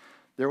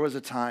 There was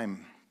a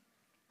time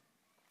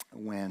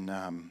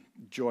when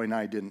Joy and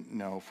I didn't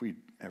know if we'd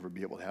ever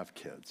be able to have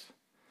kids.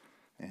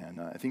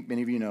 And I think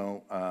many of you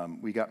know,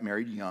 we got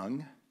married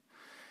young,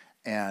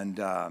 and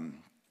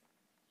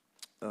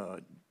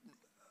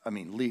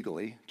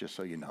legally, just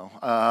so you know.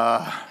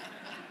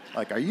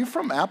 Are you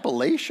from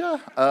Appalachia?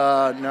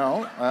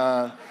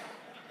 No.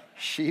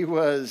 She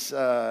was,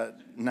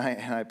 and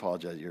I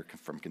apologize, you're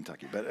from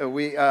Kentucky, but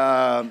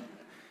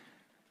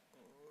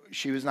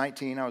she was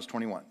 19, I was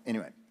 21.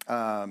 Anyway,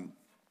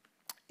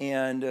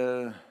 and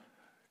a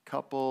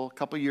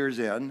couple years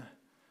in,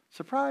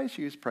 surprise,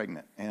 she was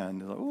pregnant.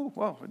 And, oh,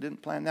 whoa, I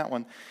didn't plan that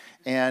one.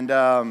 And,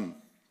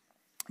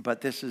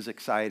 but this is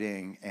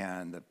exciting,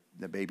 and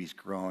the baby's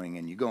growing,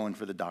 and you go in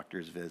for the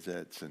doctor's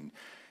visits, and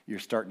you're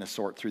starting to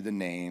sort through the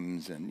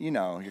names, and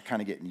you're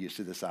kind of getting used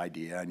to this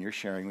idea, and you're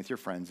sharing with your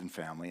friends and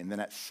family. And then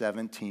at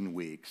 17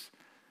 weeks,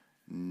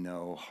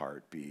 no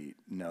heartbeat,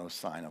 no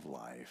sign of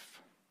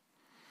life.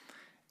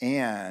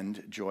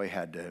 And Joy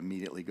had to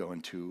immediately go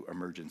into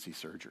emergency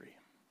surgery.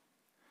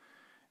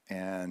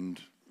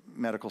 And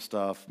medical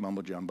stuff,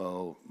 mumbo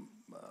jumbo,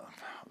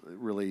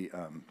 really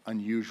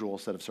unusual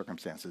set of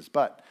circumstances.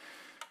 But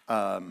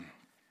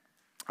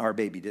our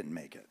baby didn't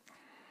make it.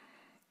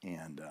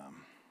 And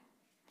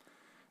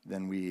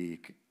then we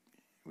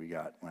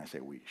got, when I say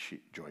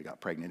Joy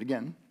got pregnant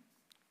again.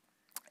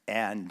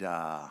 And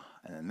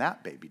then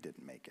that baby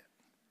didn't make it.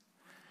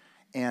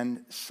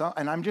 And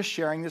I'm just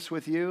sharing this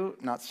with you,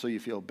 not so you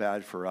feel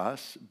bad for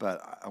us,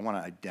 but I want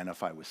to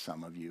identify with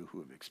some of you who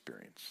have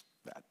experienced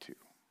that too.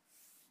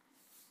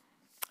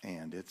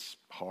 And it's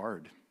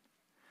hard.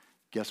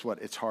 Guess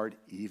what? It's hard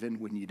even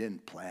when you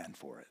didn't plan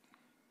for it.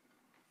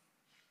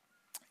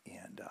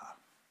 And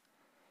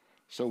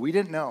so we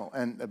didn't know.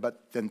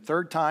 But then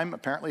third time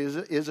apparently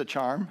is a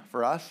charm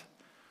for us.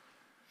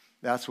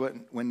 That's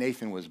when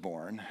Nathan was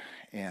born,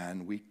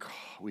 and we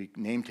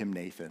named him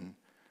Nathan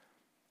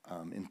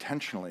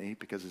intentionally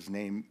because his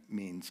name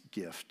means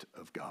gift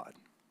of God.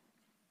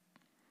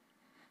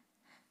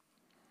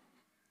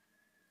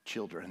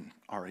 Children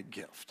are a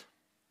gift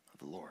of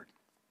the Lord.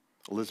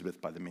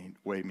 Elizabeth, by the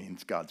way,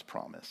 means God's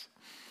promise.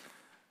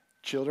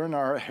 Children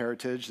are a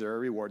heritage, they're a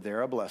reward,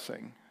 they're a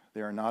blessing.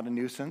 They are not a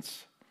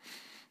nuisance.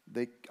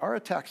 They are a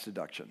tax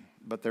deduction,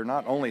 but they're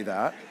not only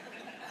that.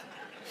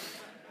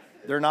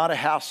 They're not a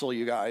hassle,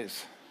 you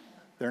guys.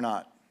 They're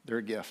not. They're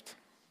a gift.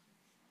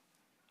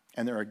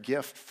 And they're a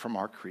gift from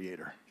our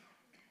Creator.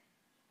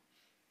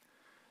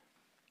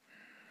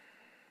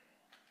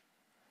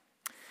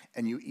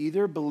 And you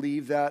either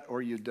believe that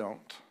or you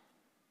don't.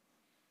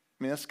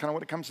 I mean, that's kind of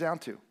what it comes down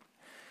to.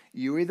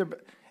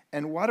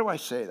 And why do I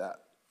say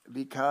that?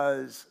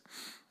 Because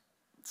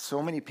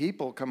so many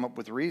people come up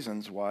with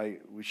reasons why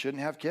we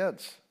shouldn't have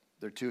kids.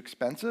 They're too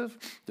expensive,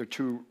 they're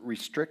too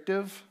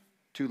restrictive,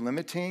 too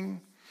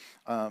limiting.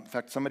 In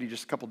fact, somebody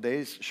just a couple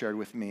days ago shared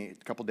with me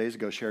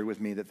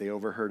that they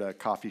overheard a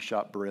coffee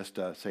shop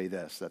barista say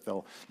this, that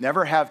they'll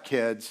never have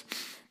kids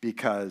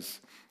because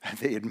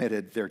they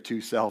admitted they're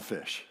too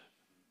selfish.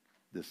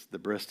 The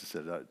barista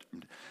said,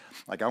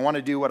 I want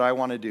to do what I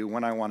want to do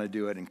when I want to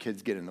do it, and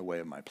kids get in the way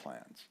of my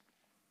plans.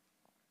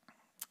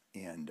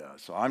 And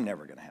so I'm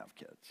never going to have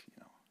kids,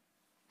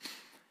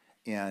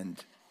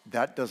 And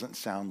that doesn't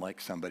sound like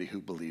somebody who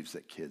believes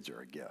that kids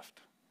are a gift.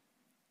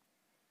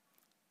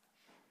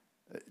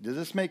 Does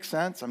this make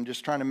sense? I'm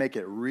just trying to make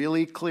it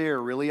really clear,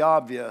 really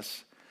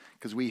obvious,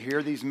 because we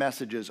hear these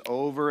messages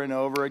over and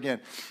over again.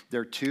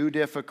 They're too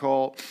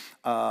difficult.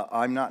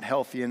 I'm not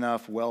healthy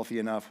enough, wealthy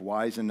enough,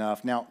 wise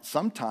enough. Now,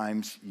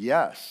 sometimes,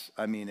 yes.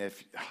 I mean,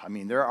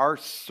 there are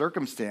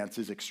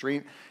circumstances,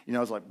 extreme.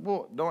 It's like,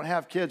 well, don't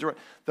have kids.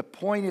 The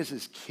point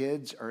is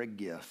kids are a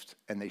gift,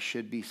 and they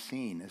should be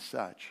seen as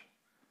such.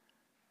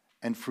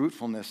 And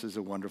fruitfulness is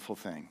a wonderful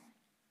thing,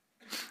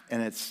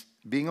 and it's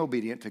being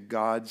obedient to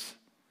God's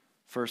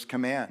first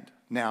command.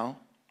 Now,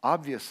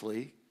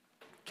 obviously,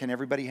 can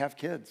everybody have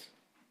kids?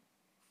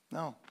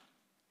 No.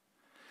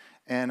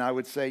 And I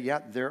would say,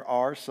 there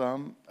are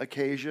some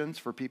occasions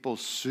for people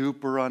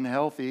super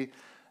unhealthy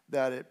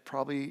that it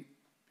probably,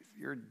 if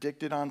you're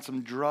addicted on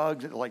some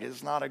drugs,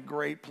 it's not a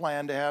great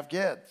plan to have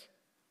kids,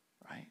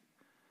 right?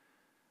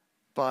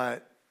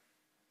 But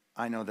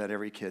I know that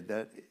every kid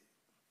that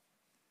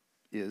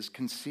is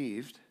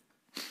conceived,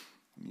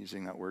 I'm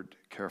using that word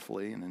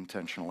carefully and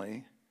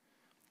intentionally,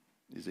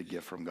 is a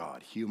gift from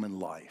God. Human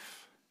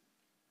life.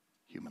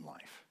 Human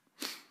life.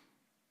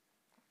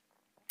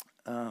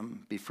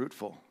 Be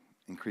fruitful,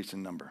 increase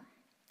in number.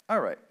 All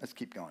right, let's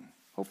keep going.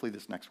 Hopefully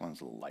this next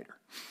one's a little lighter.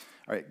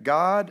 All right,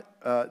 God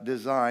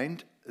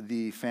designed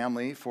the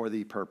family for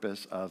the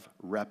purpose of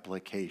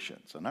replication.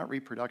 So not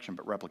reproduction,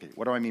 but replication.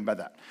 What do I mean by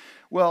that?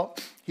 Well,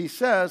 he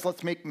says,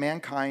 let's make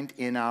mankind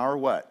in our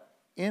what?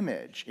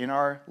 Image, in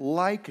our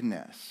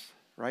likeness,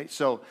 right?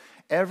 So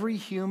every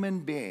human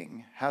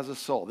being has a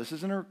soul. This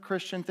isn't a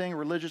Christian thing,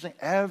 religious thing.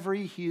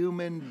 Every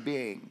human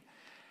being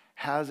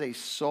has a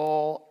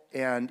soul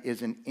and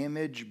is an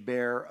image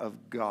bearer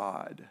of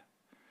God.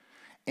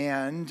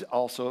 And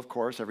also, of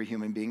course, every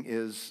human being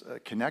is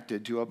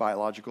connected to a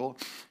biological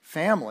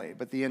family.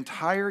 But the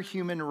entire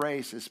human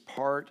race is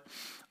part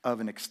of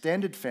an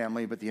extended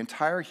family, but the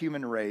entire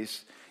human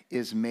race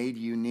is made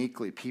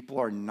uniquely. People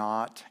are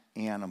not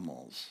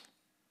animals.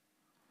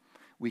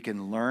 We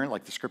can learn,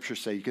 like the scriptures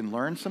say, you can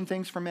learn some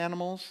things from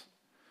animals,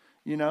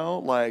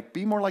 like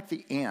be more like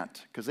the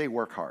ant, because they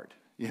work hard,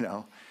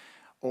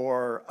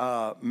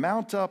 or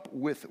mount up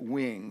with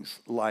wings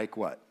like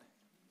what?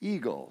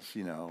 Eagles,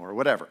 or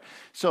whatever.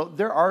 So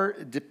there are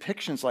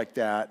depictions like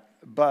that,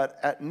 but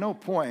at no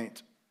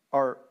point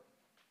are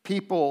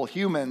people,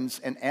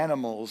 humans, and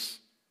animals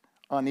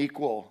on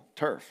equal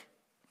turf.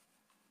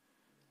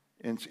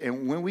 And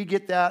when we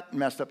get that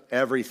messed up,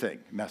 everything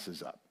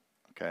messes up,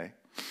 okay?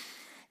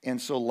 And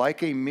so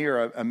like a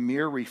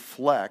mirror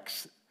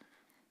reflects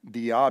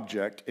the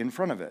object in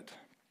front of it.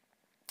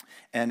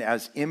 And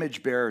as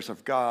image bearers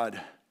of God,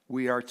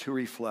 we are to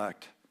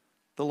reflect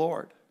the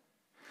Lord.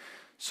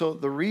 So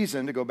the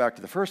reason, to go back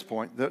to the first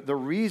point, the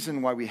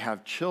reason why we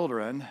have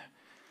children,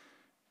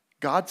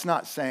 God's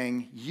not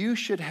saying you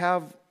should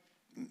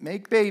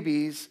make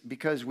babies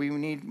because we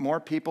need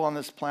more people on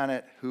this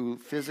planet who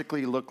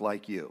physically look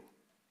like you,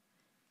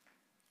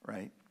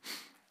 right?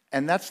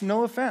 And that's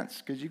no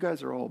offense, because you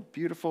guys are all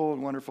beautiful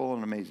and wonderful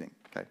and amazing,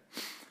 okay?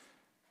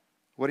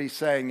 What he's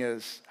saying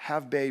is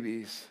have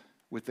babies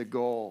with the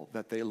goal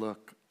that they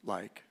look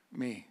like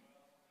me.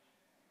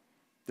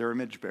 They're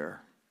image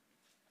bearer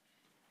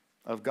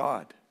of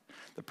God.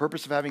 The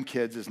purpose of having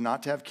kids is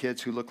not to have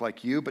kids who look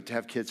like you, but to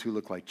have kids who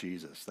look like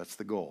Jesus. That's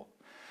the goal.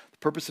 The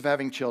purpose of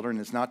having children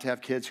is not to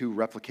have kids who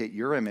replicate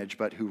your image,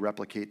 but who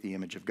replicate the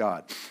image of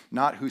God.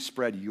 Not who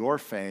spread your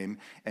fame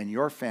and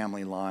your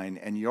family line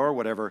and your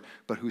whatever,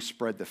 but who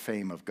spread the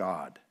fame of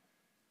God.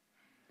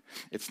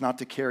 It's not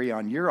to carry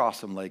on your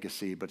awesome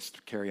legacy, but it's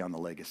to carry on the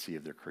legacy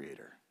of their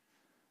Creator.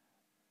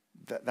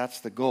 That's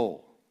the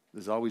goal.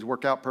 Does it always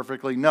work out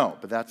perfectly? No,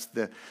 but that's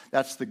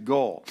the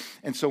goal.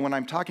 And so when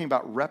I'm talking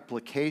about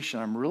replication,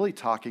 I'm really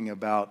talking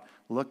about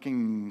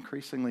looking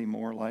increasingly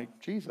more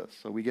like Jesus.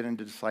 So we get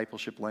into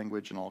discipleship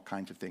language and all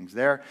kinds of things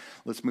there.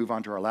 Let's move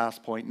on to our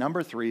last point.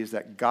 Number 3 is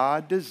that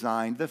God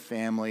designed the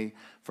family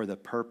for the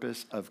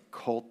purpose of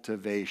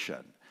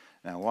cultivation.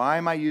 Now, why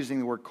am I using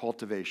the word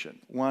cultivation?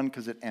 One,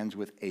 because it ends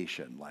with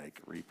ation,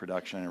 like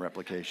reproduction and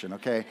replication,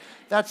 okay?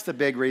 That's the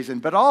big reason.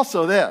 But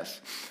also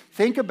this.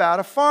 Think about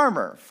a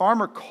farmer.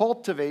 Farmer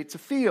cultivates a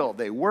field.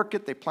 They work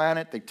it, they plant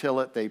it, they till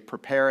it, they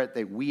prepare it,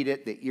 they weed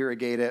it, they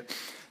irrigate it.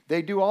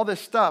 They do all this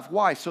stuff.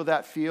 Why? So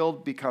that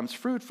field becomes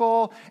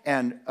fruitful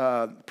and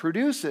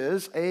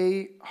produces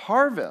a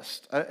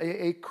harvest,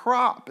 a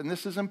crop. And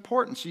this is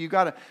important. So you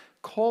got to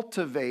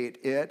cultivate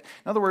it.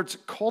 In other words,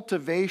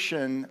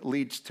 cultivation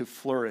leads to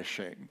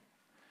flourishing.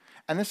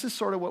 And this is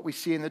sort of what we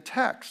see in the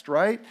text,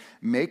 right?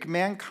 Make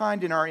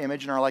mankind in our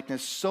image and our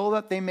likeness so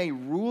that they may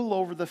rule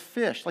over the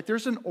fish. Like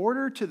there's an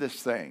order to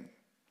this thing.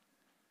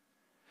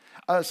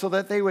 So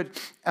that they would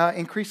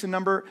increase in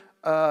number,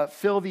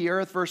 fill the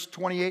earth, verse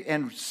 28,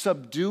 and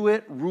subdue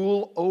it,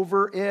 rule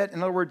over it.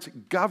 In other words,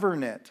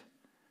 govern it.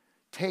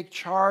 Take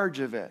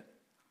charge of it.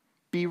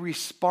 Be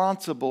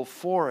responsible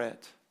for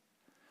it.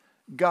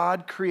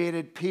 God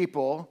created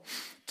people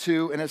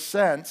to, in a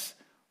sense,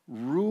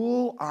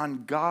 rule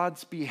on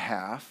God's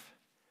behalf,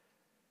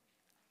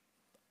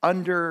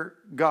 under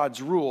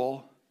God's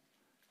rule,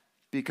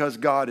 because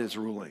God is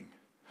ruling.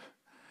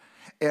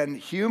 And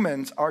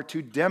humans are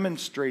to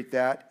demonstrate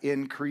that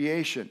in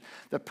creation.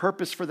 The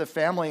purpose for the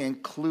family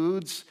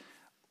includes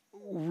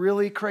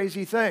really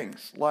crazy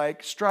things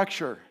like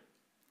structure,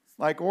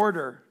 like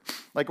order,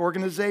 like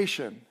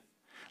organization,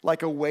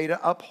 like a way to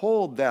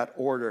uphold that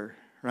order,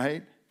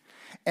 right?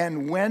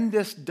 And when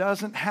this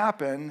doesn't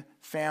happen,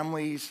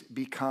 families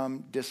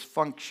become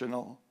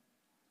dysfunctional,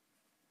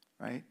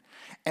 right?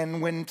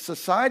 And when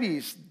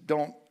societies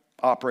don't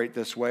operate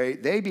this way,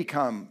 they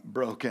become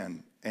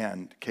broken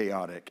and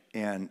chaotic,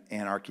 and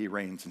anarchy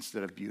reigns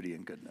instead of beauty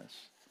and goodness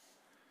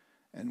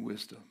and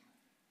wisdom.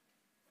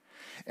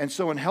 And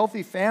so in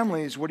healthy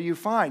families, what do you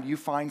find? You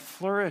find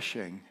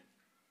flourishing.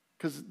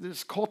 Because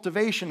there's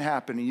cultivation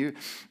happening.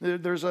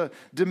 There's a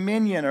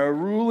dominion, a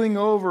ruling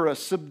over, a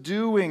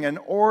subduing, an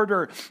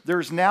order.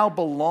 There's now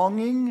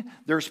belonging.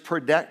 There's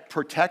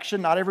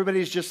protection. Not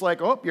everybody's just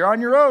like, oh, you're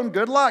on your own.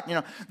 Good luck.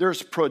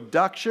 There's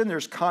production.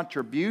 There's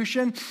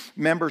contribution.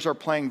 Members are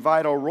playing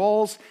vital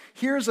roles.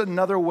 Here's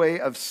another way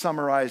of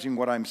summarizing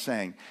what I'm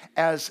saying.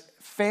 As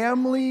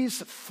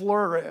families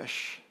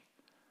flourish,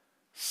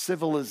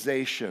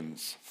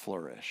 civilizations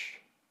flourish.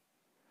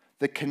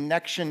 The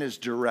connection is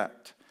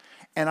direct.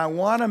 And I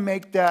want to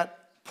make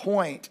that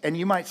point. And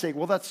you might say,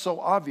 well, that's so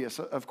obvious.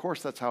 Of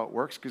course, that's how it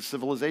works, because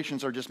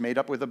civilizations are just made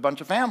up with a bunch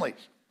of families,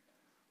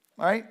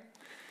 right?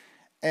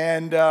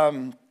 And I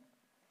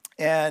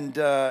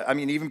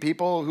mean, even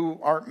people who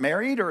aren't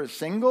married or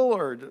single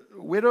or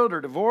widowed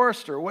or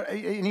divorced or what,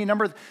 any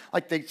number,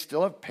 like they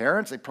still have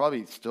parents. They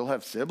probably still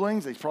have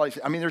siblings.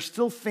 There's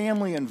still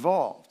family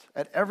involved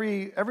at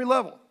every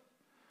level.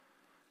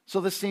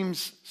 So this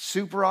seems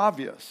super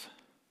obvious.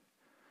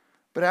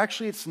 But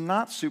actually, it's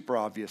not super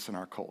obvious in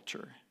our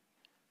culture,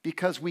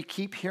 because we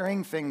keep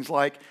hearing things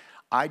like,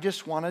 I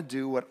just want to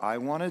do what I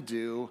want to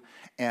do,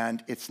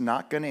 and it's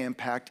not going to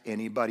impact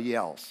anybody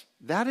else.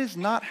 That is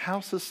not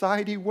how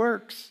society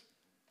works.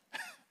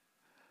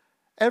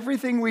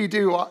 Everything we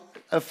do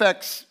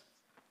affects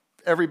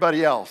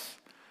everybody else.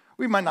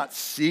 We might not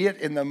see it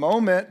in the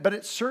moment, but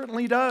it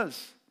certainly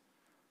does.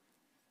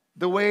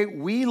 The way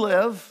we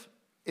live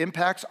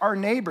impacts our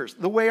neighbors.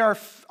 The way our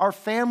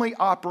family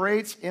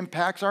operates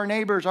impacts our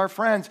neighbors, our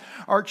friends,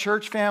 our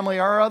church family,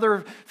 our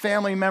other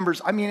family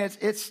members. I mean,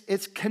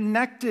 it's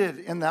connected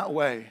in that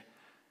way.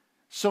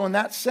 So in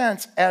that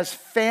sense, as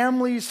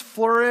families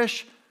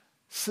flourish,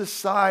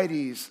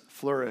 societies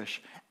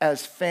flourish.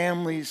 As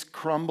families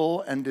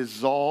crumble and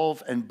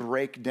dissolve and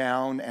break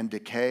down and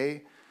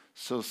decay,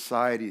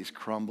 societies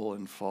crumble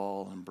and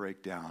fall and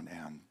break down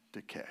and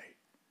decay.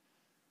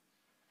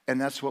 And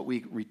that's what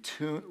we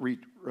routinely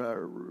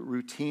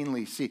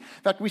see. In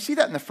fact, we see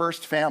that in the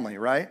first family,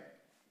 right?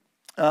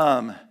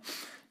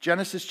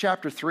 Genesis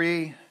chapter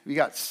 3, we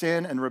got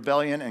sin and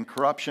rebellion and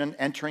corruption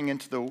entering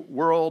into the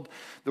world.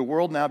 The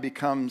world now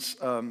becomes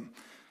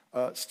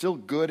still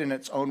good in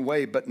its own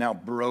way, but now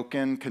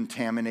broken,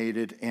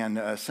 contaminated, and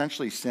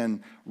essentially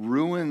sin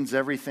ruins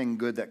everything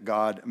good that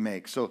God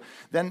makes. So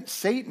then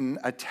Satan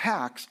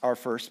attacks our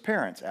first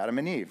parents, Adam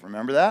and Eve.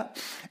 Remember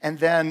that? And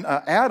then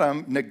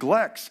Adam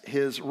neglects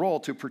his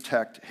role to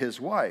protect his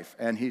wife,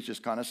 and he's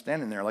just kind of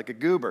standing there like a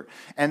goober.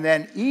 And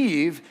then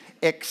Eve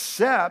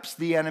accepts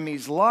the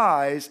enemy's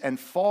lies and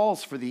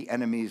falls for the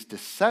enemy's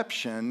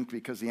deception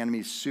because the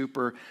enemy's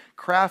super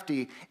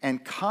crafty,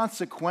 and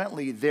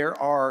consequently there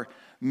are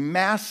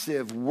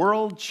massive,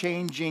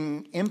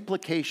 world-changing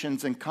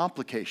implications and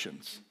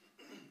complications,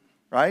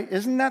 right?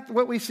 Isn't that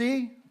what we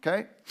see?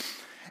 Okay.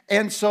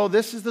 And so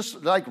this is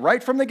like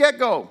right from the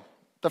get-go,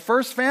 the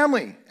first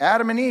family,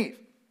 Adam and Eve.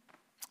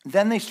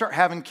 Then they start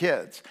having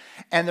kids.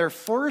 And their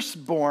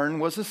firstborn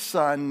was a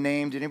son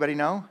named, anybody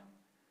know?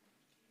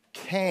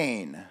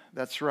 Cain.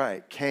 That's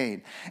right,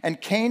 Cain.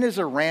 And Cain is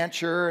a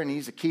rancher, and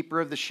he's a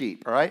keeper of the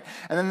sheep, all right?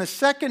 And then the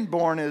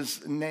secondborn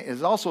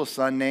is also a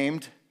son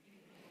named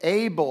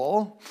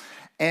Abel,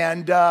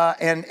 and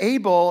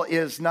Abel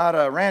is not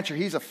a rancher,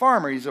 he's a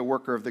farmer, he's a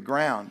worker of the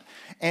ground.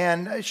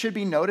 And it should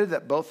be noted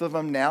that both of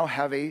them now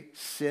have a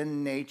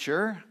sin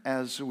nature,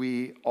 as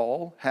we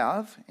all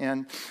have.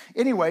 And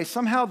anyway,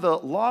 somehow the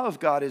law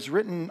of God is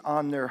written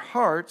on their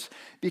hearts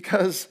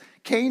because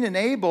Cain and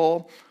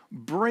Abel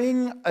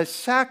bring a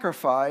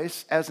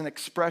sacrifice as an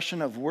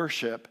expression of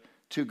worship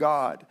to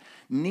God.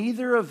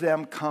 Neither of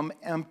them come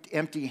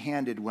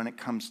empty-handed when it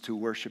comes to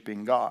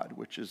worshiping God,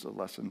 which is a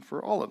lesson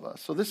for all of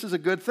us. So this is a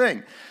good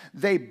thing.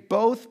 They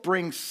both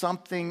bring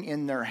something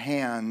in their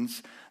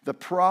hands. The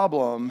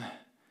problem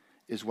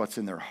is what's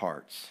in their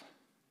hearts.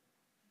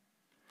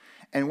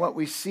 And what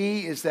we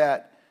see is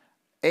that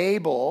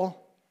Abel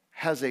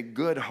has a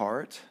good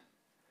heart,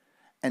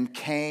 and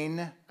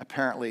Cain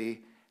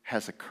apparently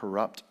has a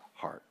corrupt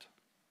heart.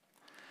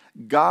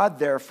 God,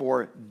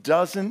 therefore,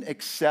 doesn't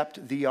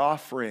accept the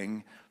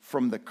offering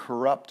from the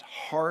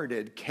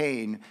corrupt-hearted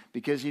Cain,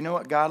 because you know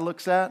what God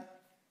looks at?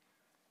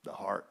 The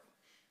heart.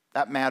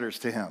 That matters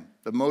to him,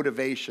 the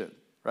motivation,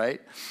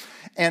 right?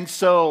 And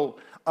so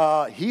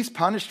he's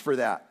punished for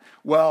that.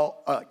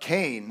 Well,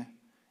 Cain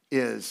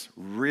is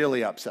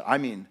really upset. I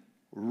mean,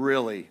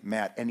 really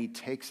mad. And he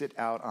takes it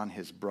out on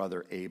his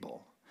brother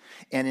Abel.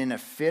 And in a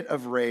fit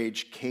of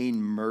rage,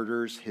 Cain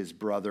murders his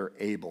brother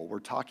Abel. We're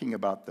talking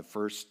about the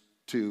first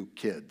two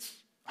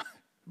kids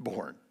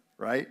born,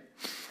 right?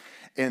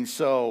 And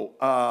so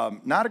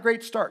not a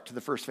great start to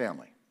the first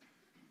family,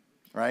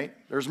 right?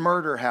 There's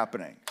murder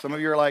happening. Some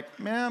of you are like,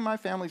 man, my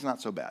family's not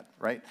so bad,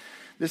 right?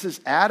 This is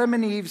Adam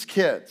and Eve's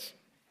kids.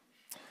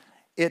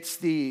 It's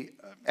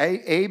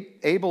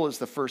Abel is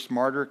the first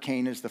martyr,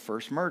 Cain is the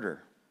first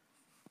murder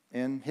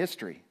in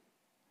history.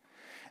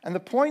 And the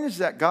point is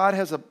that God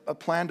has a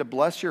plan to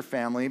bless your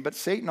family, but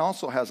Satan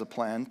also has a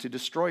plan to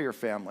destroy your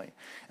family.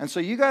 And so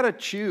you got to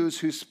choose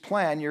whose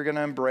plan you're going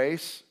to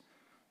embrace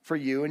for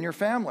you and your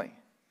family.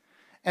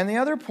 And the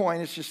other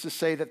point is just to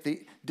say that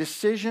the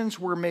decisions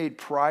were made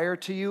prior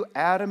to you.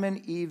 Adam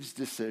and Eve's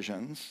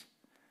decisions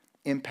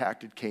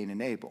impacted Cain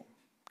and Abel,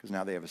 because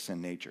now they have a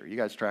sin nature. You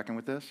guys tracking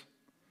with this?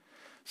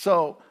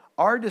 So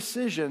our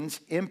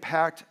decisions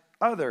impact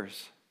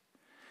others.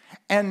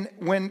 And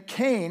when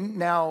Cain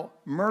now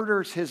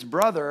murders his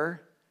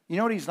brother, you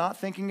know what he's not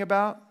thinking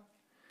about?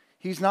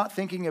 He's not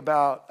thinking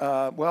about,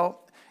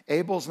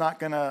 Abel's not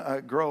going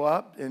to grow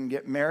up and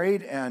get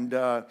married and,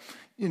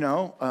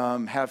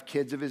 have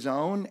kids of his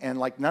own. And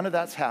like none of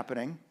that's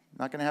happening.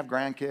 Not going to have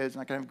grandkids,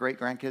 not going to have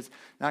great-grandkids,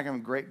 not going to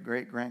have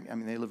great-great-grand. I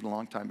mean, they lived a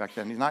long time back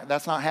then.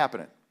 That's not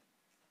happening.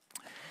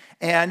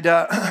 And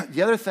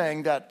the other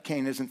thing that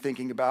Cain isn't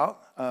thinking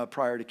about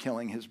prior to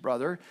killing his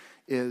brother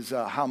is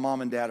how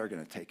mom and dad are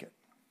going to take it.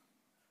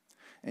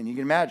 And you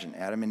can imagine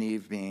Adam and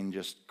Eve being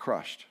just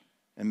crushed,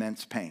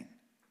 immense pain.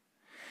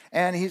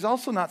 And he's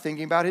also not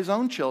thinking about his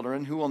own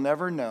children who will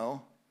never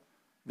know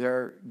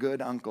their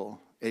good uncle,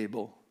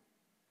 Abel.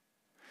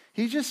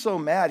 He's just so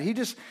mad. He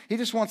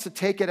just wants to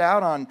take it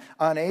out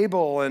on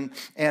Abel,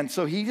 and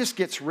so he just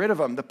gets rid of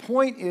him. The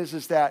point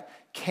is that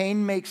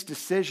Cain makes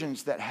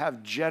decisions that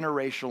have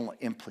generational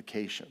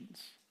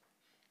implications.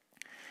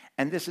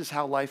 And this is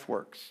how life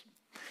works.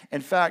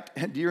 In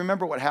fact, do you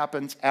remember what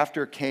happens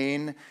after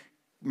Cain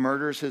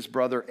murders his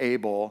brother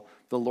Abel?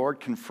 The Lord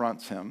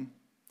confronts him,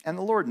 and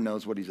the Lord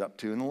knows what he's up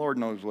to, and the Lord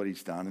knows what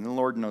he's done, and the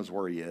Lord knows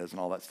where he is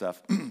and all that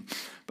stuff.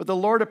 But the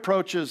Lord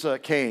approaches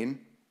Cain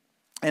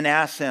and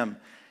asks him,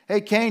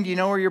 hey, Cain, do you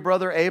know where your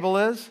brother Abel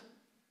is?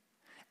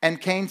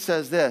 And Cain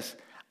says this,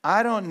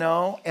 I don't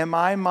know.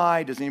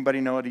 Does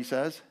anybody know what he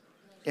says?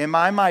 Am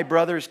I my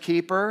brother's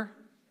keeper?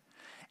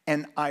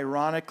 And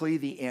ironically,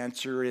 the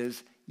answer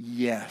is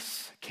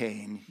yes,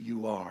 Cain,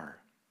 you are.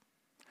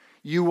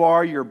 You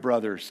are your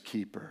brother's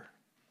keeper.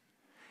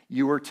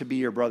 You were to be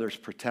your brother's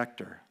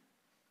protector,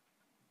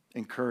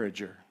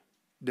 encourager,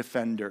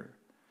 defender,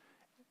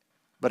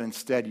 but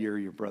instead you're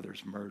your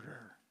brother's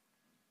murderer.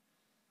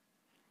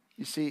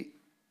 You see,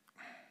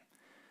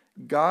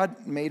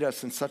 God made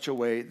us in such a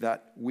way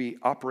that we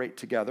operate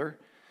together,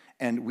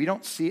 and we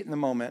don't see it in the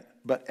moment,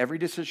 but every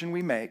decision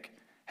we make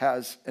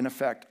has an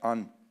effect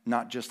on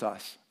not just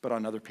us, but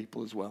on other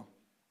people as well.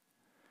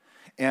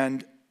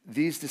 And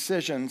these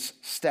decisions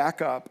stack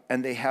up,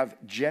 and they have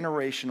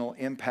generational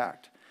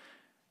impact.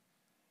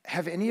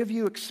 Have any of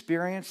you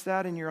experienced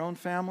that in your own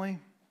family?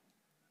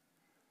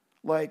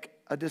 Like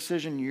a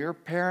decision your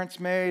parents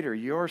made, or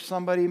your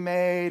somebody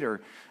made,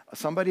 or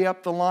somebody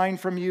up the line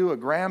from you, a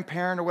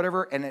grandparent or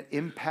whatever, and it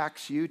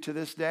impacts you to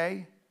this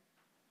day?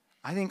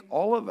 I think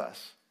all of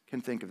us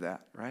can think of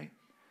that, right?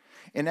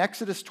 In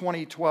Exodus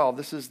 20:12,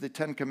 this is the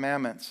 10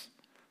 Commandments.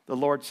 The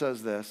Lord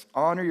says this: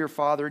 honor your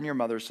father and your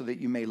mother so that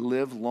you may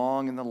live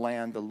long in the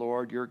land the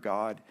Lord your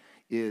God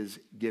is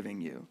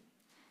giving you.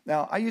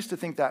 Now, I used to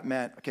think that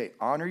meant, okay,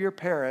 honor your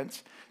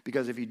parents,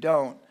 because if you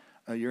don't,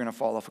 you're going to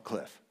fall off a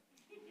cliff,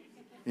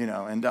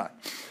 and die.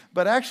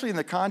 But actually, in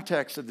the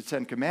context of the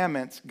 10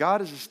 Commandments,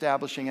 God is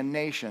establishing a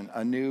nation,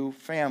 a new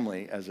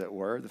family, as it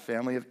were, the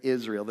family of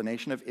Israel, the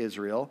nation of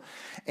Israel.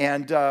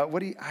 And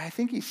I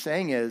think he's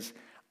saying is,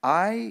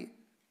 I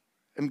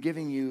am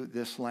giving you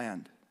this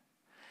land.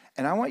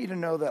 And I want you to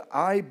know that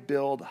I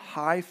build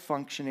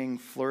high-functioning,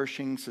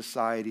 flourishing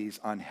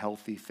societies on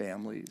healthy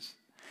families.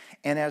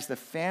 And as the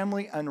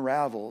family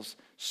unravels,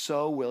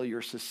 so will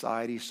your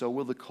society, so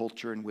will the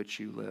culture in which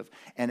you live,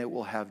 and it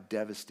will have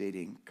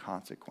devastating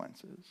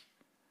consequences.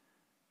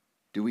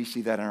 Do we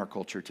see that in our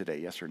culture today,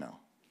 yes or no?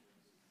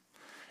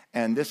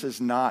 And this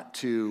is not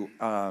to,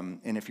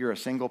 and if you're a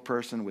single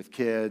person with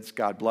kids,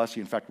 God bless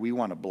you. In fact, we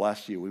want to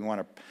bless you. We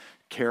want to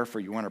care for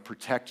you. We want to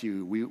protect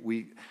you.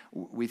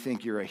 We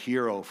think you're a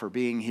hero for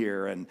being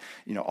here, and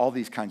all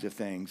these kinds of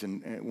things,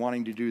 and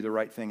wanting to do the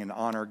right thing and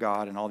honor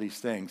God and all these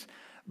things.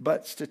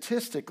 But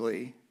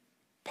statistically,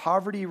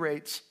 poverty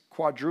rates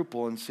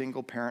quadruple in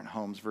single-parent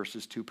homes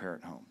versus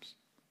two-parent homes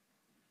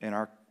in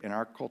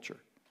our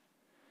culture.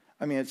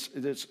 I mean,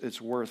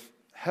 it's worth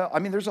hell. I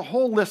mean, there's a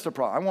whole list of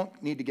problems. I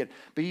won't need to get,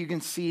 but you can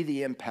see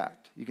the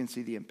impact. You can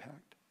see the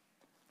impact.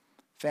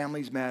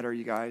 Families matter,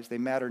 you guys. They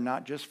matter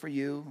not just for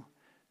you,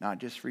 not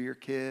just for your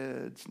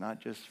kids, not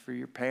just for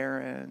your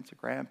parents, your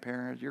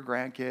grandparents, your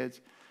grandkids.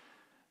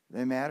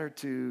 They matter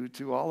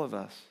to all of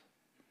us.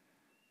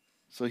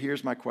 So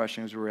here's my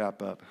question as we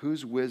wrap up.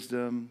 Whose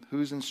wisdom,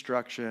 whose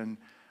instruction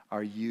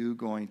are you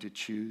going to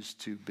choose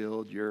to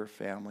build your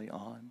family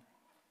on?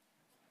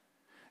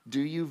 Do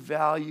you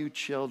value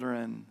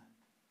children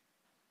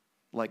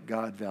like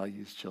God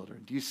values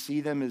children? Do you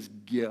see them as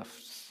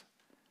gifts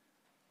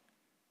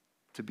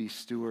to be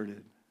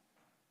stewarded,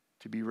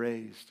 to be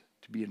raised,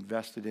 to be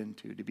invested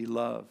into, to be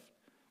loved,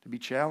 to be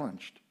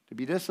challenged, to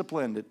be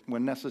disciplined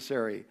when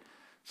necessary,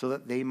 so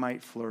that they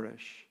might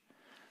flourish?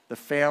 The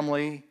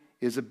family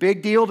is a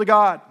big deal to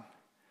God.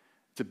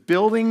 It's a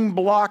building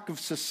block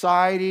of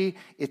society.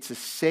 It's a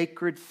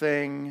sacred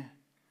thing.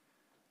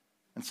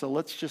 And so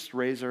let's just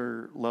raise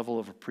our level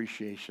of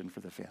appreciation for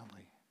the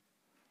family.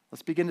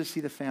 Let's begin to see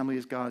the family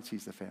as God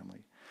sees the family.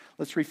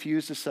 Let's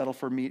refuse to settle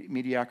for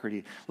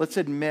mediocrity. Let's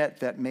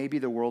admit that maybe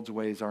the world's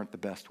ways aren't the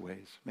best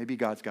ways. Maybe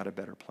God's got a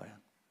better plan.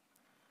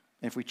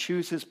 And if we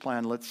choose his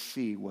plan, let's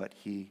see what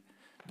he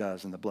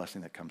does and the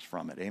blessing that comes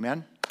from it.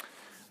 Amen?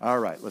 All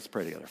right, let's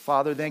pray together.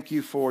 Father, thank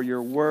you for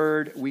your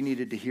word. We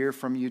needed to hear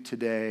from you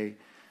today.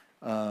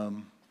 I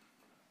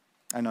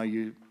know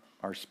you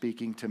are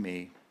speaking to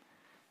me,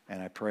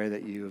 and I pray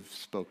that you have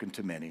spoken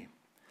to many.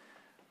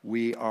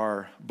 We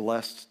are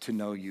blessed to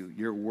know you.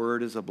 Your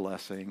word is a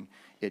blessing.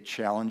 It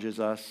challenges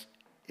us.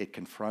 It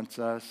confronts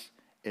us.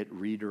 It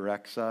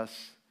redirects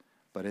us.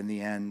 But in the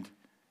end,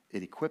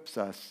 it equips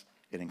us.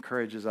 It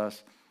encourages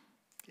us.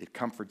 It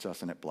comforts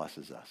us, and it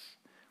blesses us.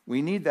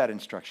 We need that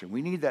instruction.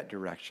 We need that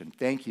direction.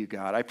 Thank you,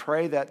 God. I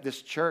pray that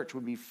this church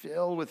would be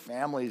filled with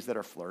families that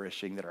are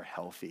flourishing, that are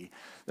healthy,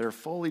 that are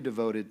fully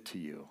devoted to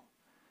you.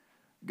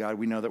 God,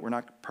 we know that we're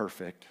not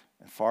perfect,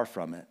 and far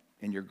from it,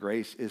 and your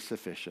grace is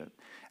sufficient.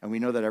 And we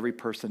know that every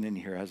person in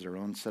here has their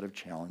own set of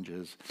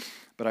challenges.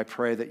 But I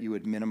pray that you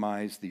would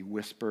minimize the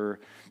whisper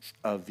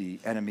of the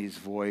enemy's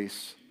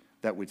voice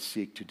that would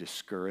seek to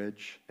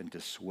discourage and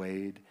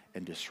dissuade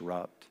and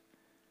disrupt.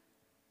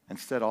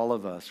 Instead, all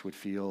of us would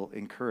feel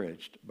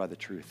encouraged by the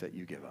truth that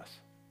you give us.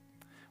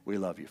 We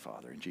love you,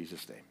 Father. In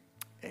Jesus'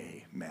 name,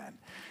 amen.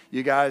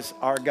 You guys,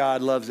 our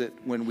God loves it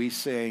when we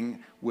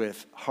sing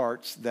with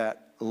hearts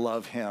that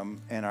love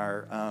him and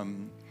are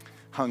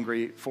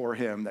hungry for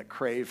him, that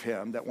crave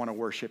him, that want to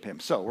worship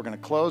him. So we're going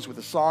to close with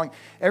a song.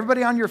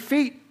 Everybody on your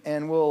feet,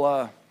 and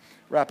we'll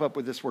wrap up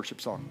with this worship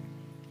song.